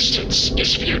 Resistance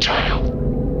is futile.